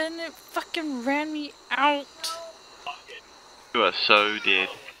Morgan, and then it fucking ran me out. You are so dead.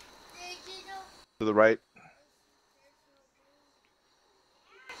 To the right.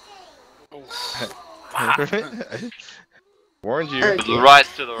 Warned you. Oh, To the right,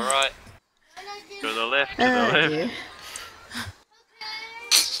 to the right. To the left, to the left. Dear.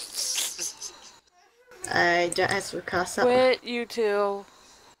 I don't have to cast up. Quit, you two.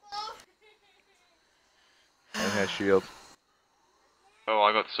 And has shield. Oh,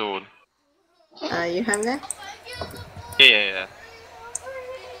 I got sword. Are you home there? Yeah.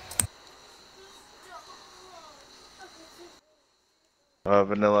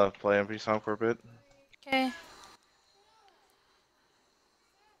 Vanilla, play MP song for a bit. Okay.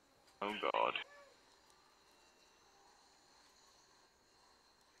 Oh god.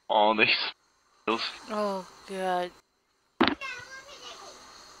 All these skills. Oh god.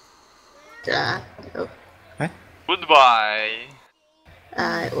 Oh. Goodbye.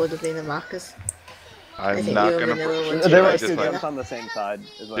 It would have been the Marcus. I I'm think not you and gonna. Vanilla were There were too two together. jumps on the same side.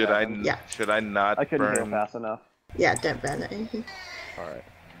 Is what Did I? happened. Yeah. Should I not I couldn't heal burn? fast enough. Yeah, don't burn it. All right.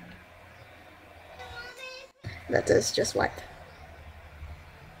 That is just wipe.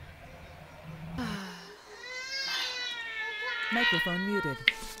 Microphone muted.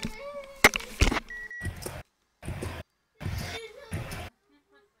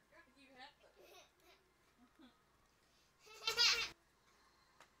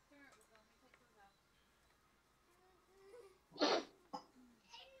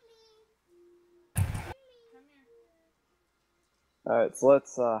 Alright, so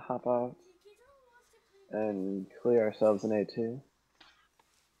let's hop out and clear ourselves in A2.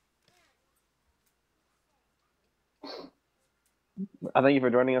 Thank you for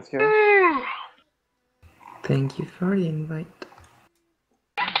joining us, Kira. Thank you for the invite.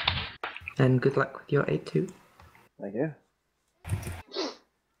 And good luck with your A2. Thank you.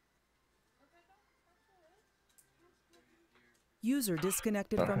 User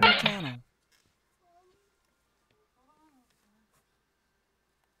disconnected from your channel.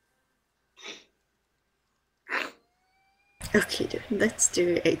 Okay, let's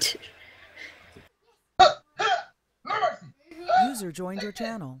do it. User joined your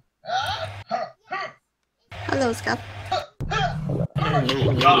channel. Hello, Scott.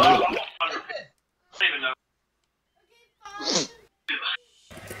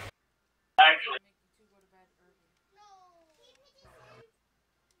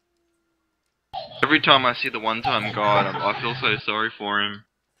 Every time I see the one-time guide, I feel so sorry for him.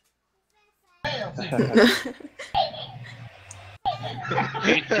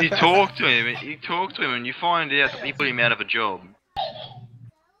 You talk to him, and you find out that he put him out of a job.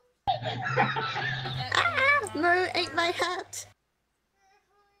 Ah, Mo ate my hat.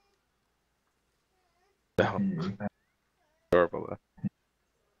 Adorable.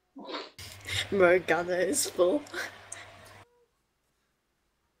 Mo gunner is full.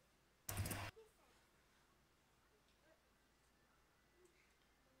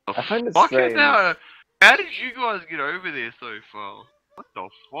 I find it Fuck strange. how did you guys get over there so far? What the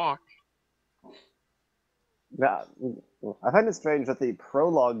fuck? Yeah, I find it strange that the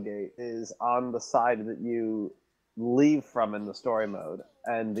prologue gate is on the side that you leave from in the story mode,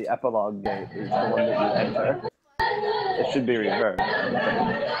 and the epilogue gate is the one that you enter. It should be reversed.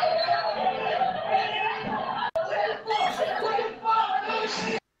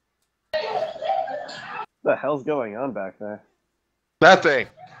 What the hell's going on back there? Nothing.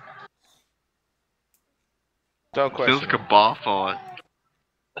 Don't question. Feels like a bar fight.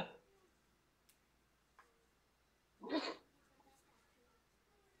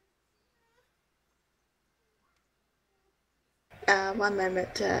 One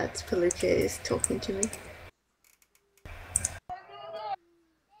moment, Peluca is talking to me.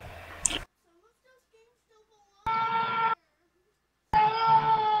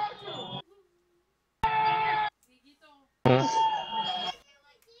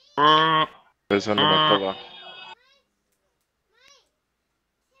 It's under my pillow.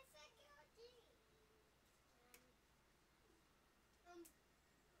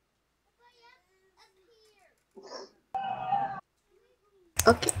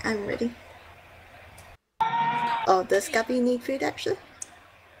 Okay, I'm ready. Oh, does Gabby need food actually?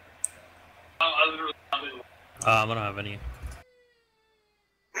 I don't have any.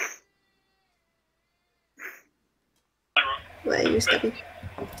 Where are you, Gabby?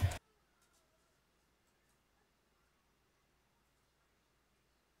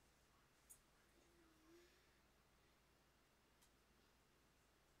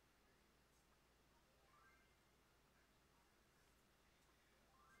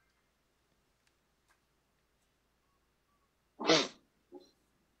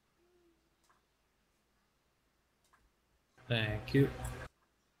 Thank you.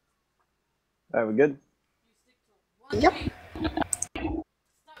 Are we good? Yep.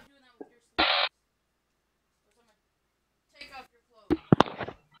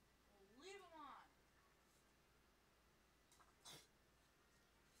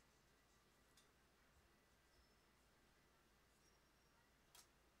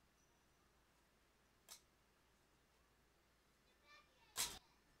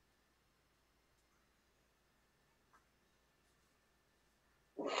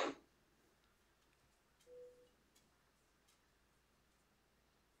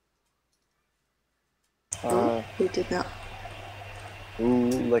 Who did not?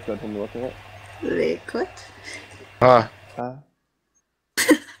 Liquid, I'm looking at. Liquid? Huh. Okay,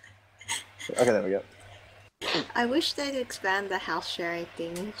 there we go. I wish they'd expand the house sharing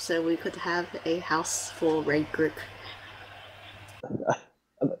thing so we could have a house for raid group.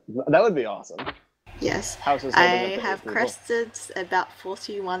 That would be awesome. Yes. Houses I holding up to have people. crested about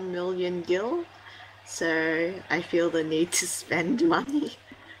 41 million gil, so I feel the need to spend money.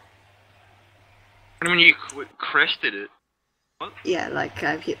 I mean, you crested it. What? Yeah, like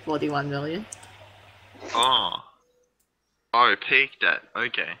I've hit 41 million. Oh. Oh, peaked at.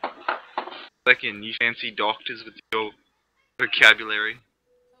 Okay. Second, you fancy doctors with your vocabulary.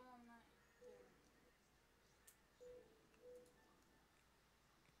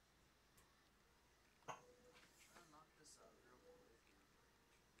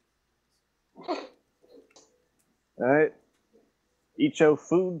 Alright. Eat your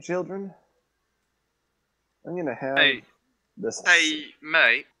food, children. I'm gonna have this. Hey,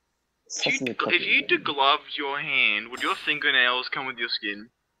 mate. Sesame If cookie. you degloved your hand, would your fingernails come with your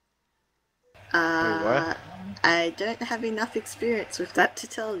skin? I don't have enough experience with that to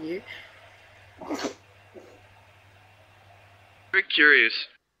tell you. Very curious.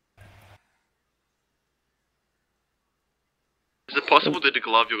 Is it possible to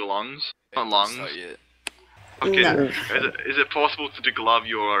deglove your lungs? Not lungs. Not yet. Okay. No. Is it possible to deglove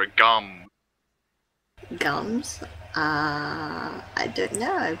your gum? Gums? I don't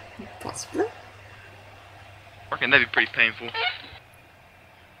know. Possibly. Okay, that'd be pretty painful.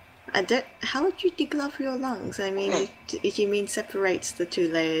 I don't. How would you deglove your lungs? I mean, if you mean separates the two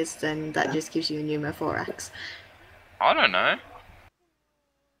layers, then that just gives you a pneumothorax. I don't know.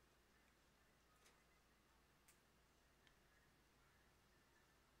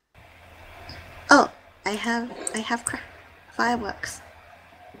 Oh, I have fireworks.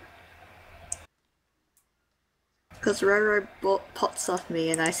 Because Roro bought pots off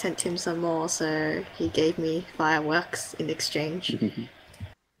me and I sent him some more, so he gave me fireworks in exchange.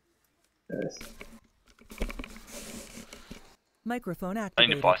 Yes. Microphone I need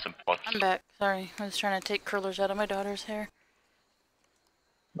activated. to buy some pots. I'm back. Sorry, I was trying to take curlers out of my daughter's hair.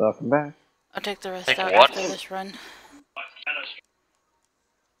 Welcome back. I'll take the rest Take out what? after this run.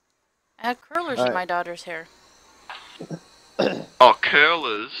 I had curlers in Alright. my daughter's hair. Oh,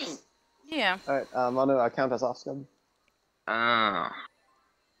 curlers. Yeah. Alright, I'm on to count as off scum. Ah.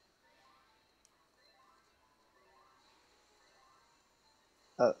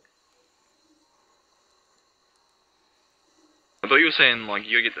 I thought you were saying like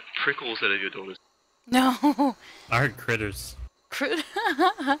you get the prickles out of your daughters. No. I heard critters. Crit.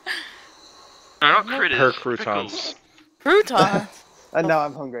 No, not critters. Her croutons. Crouton. And now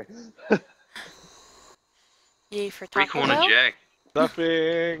I'm hungry. Yay for Three Taco corner Bell. jack.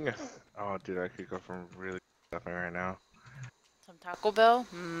 Stuffing! Oh, dude, I could go from really good stuffing right now. Some Taco Bell.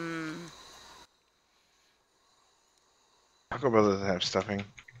 Mmm. Taco Bell doesn't have stuffing.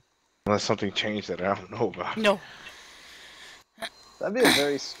 Unless something changed that I don't know about. No. That'd be a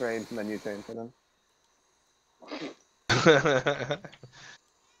very strange menu change for them.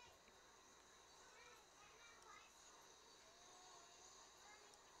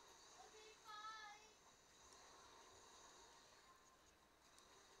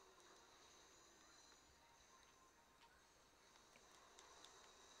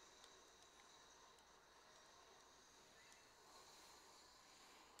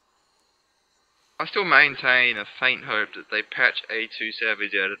 I still maintain a faint hope that they patch A2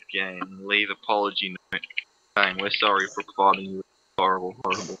 Savage out of the game and leave apology note saying we're sorry for providing you with horrible,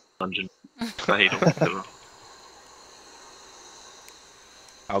 horrible dungeon. Fatal.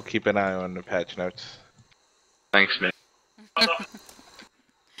 I'll keep an eye on the patch notes. Thanks, man. But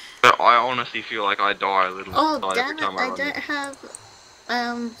I honestly feel like I die a little Oh inside damn every it! time I I run. don't have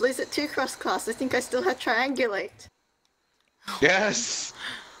Blizzard 2 cross class. I think I still have Triangulate. Yes!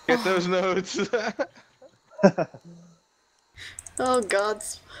 Get those notes! Oh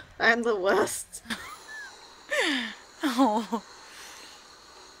gods, I'm the worst. Oh.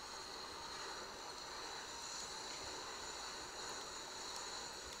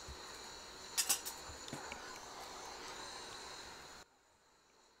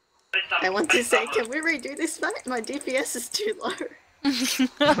 I want to say, can we redo this fight? My DPS is too low.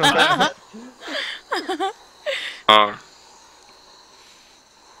 Oh.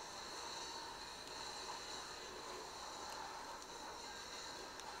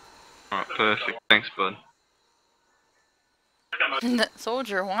 Alright, perfect. Thanks, bud. That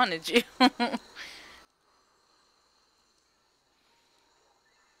soldier wanted you.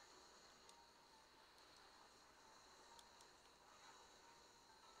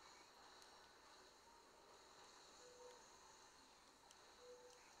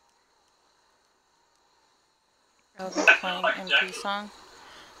 I'll be playing MP song.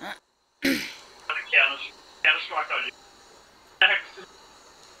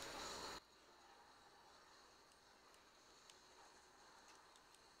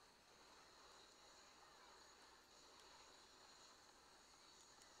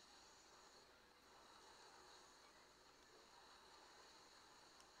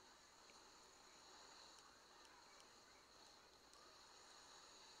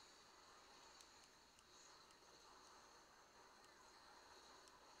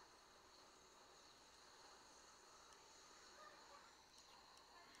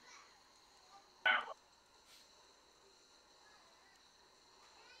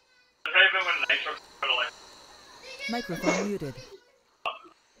 Microphone muted.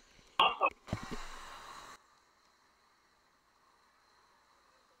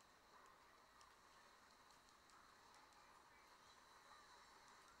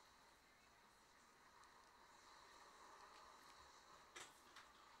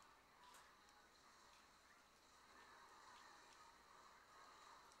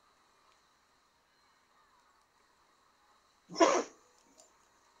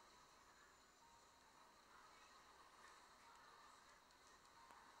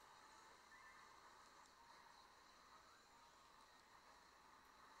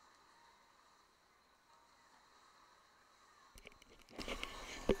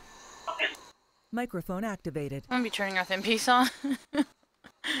 Microphone activated. I'm gonna be turning off MP song.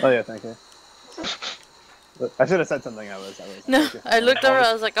 Oh yeah, thank you. I should have said something. I was. No, I looked over.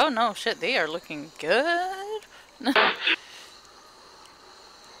 I was like, oh no, shit, they are looking good. I'm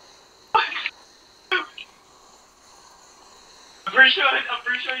pretty sure you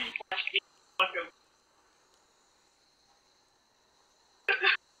watched me fucking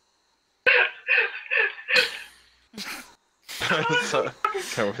So,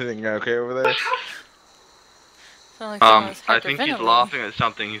 everything okay over there? Sound like someone's I think he's hyperventilating. laughing at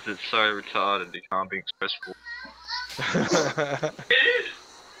something that's so retarded he can't be expressible. It is!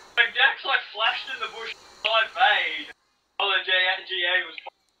 Like, Jack's like flashed in the bush side fade. Oh, the GA was.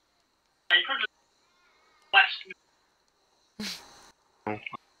 He could just flashed.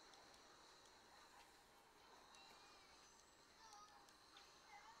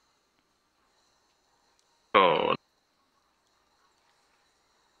 Oh.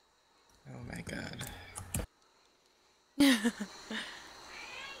 Oh my god.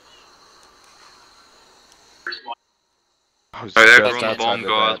 I was Oh, just everyone's outside bomb, of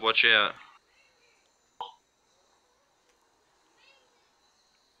guys. that. Watch out.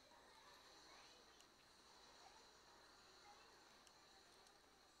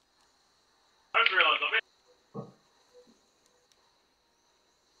 I just realised I'm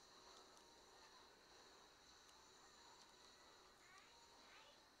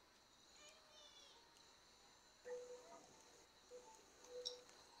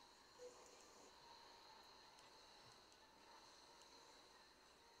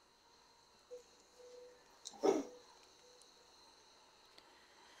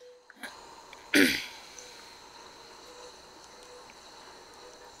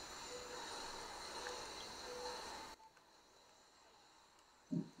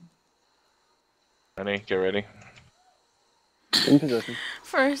Ready? Get ready. In position.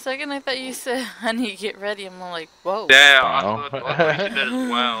 For a second, I thought you said, "Honey, get ready." I'm like, "Whoa." Yeah, Oh. I thought you said that as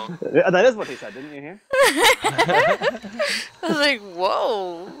well. Yeah, that is what he said, didn't you hear? I was like,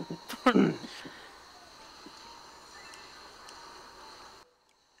 "Whoa."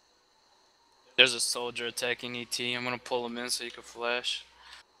 There's a soldier attacking ET. I'm gonna pull him in so you can flash.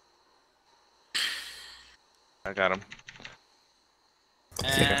 I got him.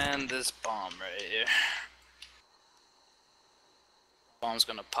 And this bomb right here. Bomb's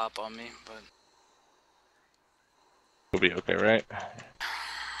gonna pop on me, but You'll be okay, right?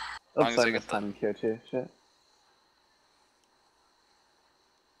 long Oops, as I I get missed time in Q2. Shit.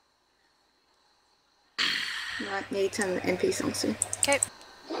 Might need some MP songs soon. Okay.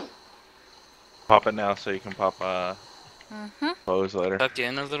 Pop it now so you can pop pose later. tuck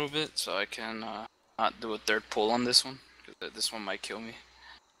in a little bit so I can not do a third pull on this one, because this one might kill me.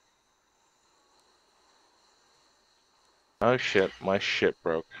 Oh shit, my shit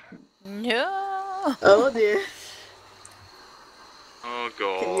broke. No. Oh dear. Oh Can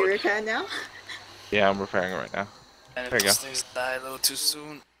you god. repair now? Yeah, I'm repairing it right now. And if There you those go. things die a little too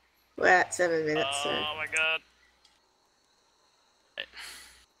soon. We're at 7 minutes, so. Oh my god.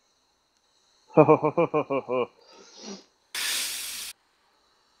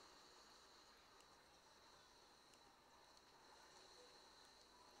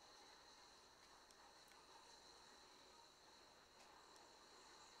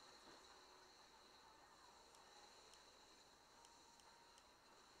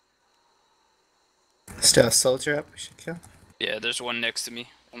 Still a soldier up we should kill? Yeah, there's one next to me,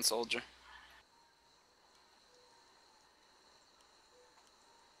 one soldier.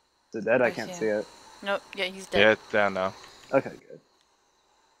 Is it dead? I Where's can't he? see it. Nope. Yeah, he's dead. Yeah, it's down now. Okay, good.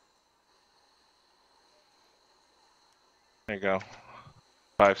 There you go.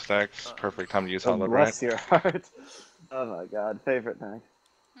 5 stacks. Perfect time to use Oh, Hollow, right? bless your heart. Oh my god, favorite thing.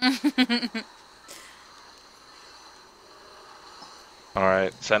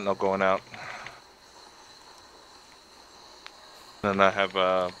 Alright, Sentinel going out. Then I have,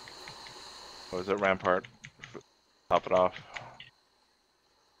 what was it, Rampart. Top it off.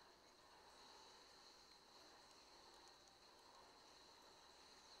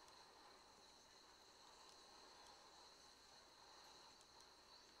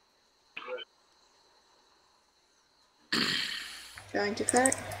 Going to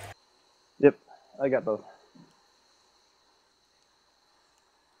cleric? Yep, I got both.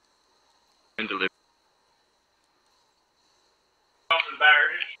 And deliver.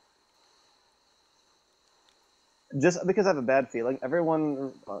 Just because I have a bad feeling,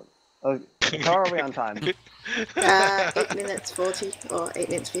 everyone. How are we on time? 8 minutes 40 or 8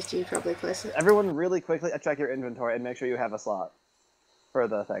 minutes 50, probably closer. Everyone, really quickly check your inventory and make sure you have a slot for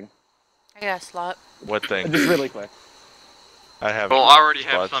the thing. I got a slot. What thing? Just really quick. I have. Well, I already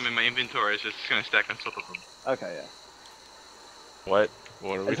have slots. some in my inventory, it's just gonna stack on top of them. Okay, yeah. What?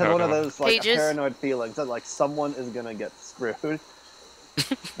 What are I we just had talking one of about? those like Pages? paranoid feelings that like someone is gonna get screwed.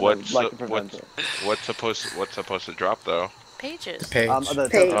 What's like to prevent it. what's supposed to drop though? Pages. Page. The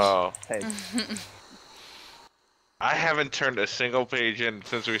Page. Oh, page. I haven't turned a single page in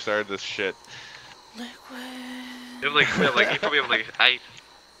since we started this shit. Liquid. You have like, you probably have like 8.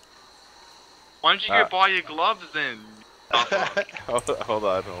 Why don't you go buy your gloves then? Hold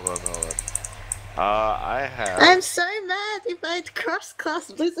on. I have. I'm so mad. If I'd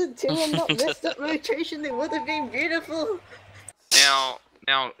cross-class Blizzard 2 and not messed up rotation, it would have been beautiful. Now,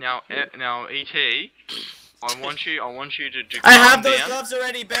 ET, I want you to I calm have those down. gloves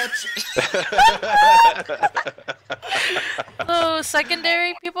already, bitch. So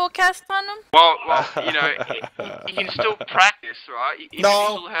secondary people cast on them? Well, you know, you can still practice, right? If you No.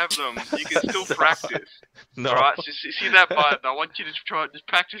 still have them, you can still practice. No. Alright, so see that button? I want you to just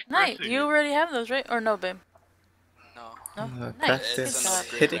practice Nice. pressing. You already have those, right? Or no, babe? No. No? Uh, Nice. practice Good job.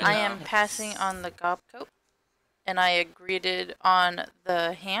 hitting. I am passing on the gob coat. And I agreed on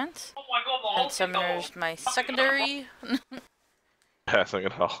the hand. Oh my god, my And summoners my secondary. Passing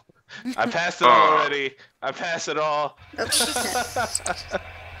it all. I passed it all already. I passed it all.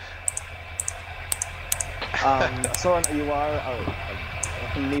 Soren, you are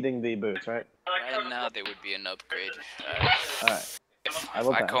needing the boots, right? Right now, they would be an upgrade. Alright. I If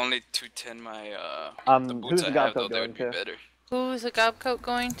will I pass. can only 210 my the who's boots the I gob have, though, coat they would be going to? better. Who's the gob coat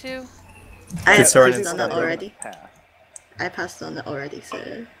going to? I It's Soren passed on and it Scott. already. I passed on it already,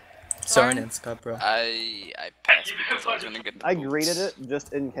 so... Soren and Scott, bro. I passed because I was gonna get the I boots. greeted it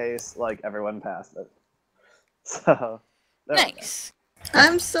just in case, like, everyone passed it. So... there we go. Nice.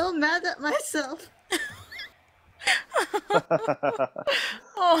 I'm so mad at myself.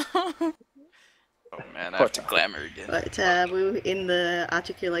 Oh. Oh man, I have to glamour again. But we're in the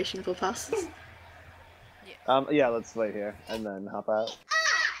articulation for passes. Yeah, let's wait here, and then hop out.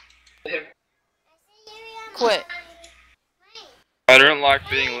 Quit. I don't like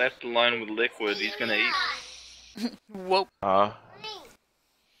being left alone with Liquid. He's gonna eat. Whoa. Mine.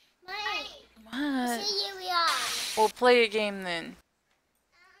 What? See you we are. We'll play a game then.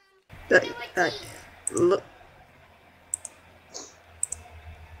 Look.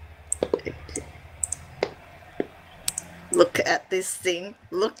 Look at this thing.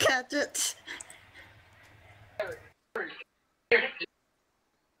 Look at it.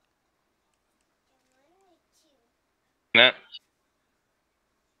 Nah.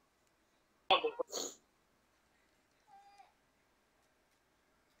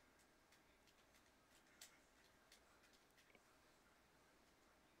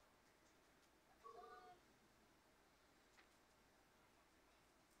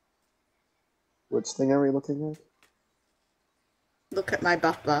 Which thing are we looking at? Look at my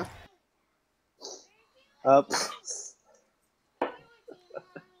buff bar. Oh.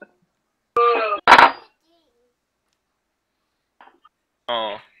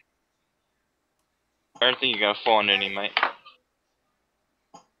 I don't think you're gonna find any, mate.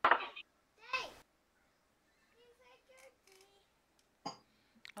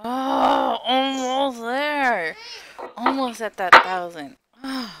 Oh, almost there. Almost at that 1,000.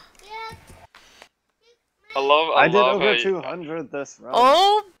 I did love over how 200 this round.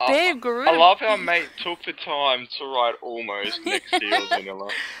 Oh, babe, Garuda. I love how mate took the time to write almost next to your vanilla.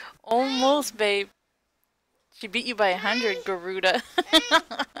 Almost, babe. She beat you by 100, Garuda.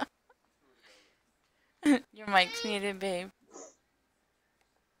 Your mic's muted, babe.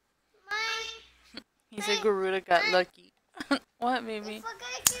 He said Garuda got lucky. What, baby?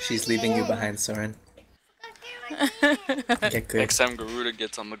 She's leaving you behind, Soren. Get good. Next time Garuda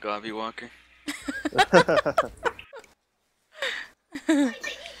gets on the Gobby Walker.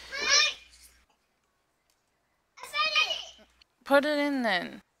 Put it in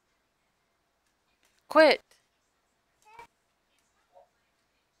then. Quit.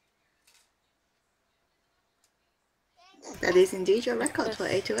 That is indeed your record for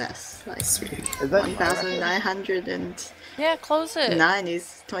A2S. Like Is that 1,900 and Yeah, close it.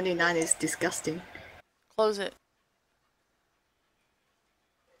 29 is disgusting. Close it.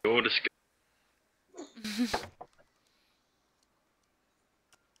 You're disgusting.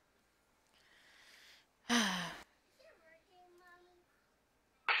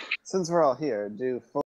 Since we're all here, do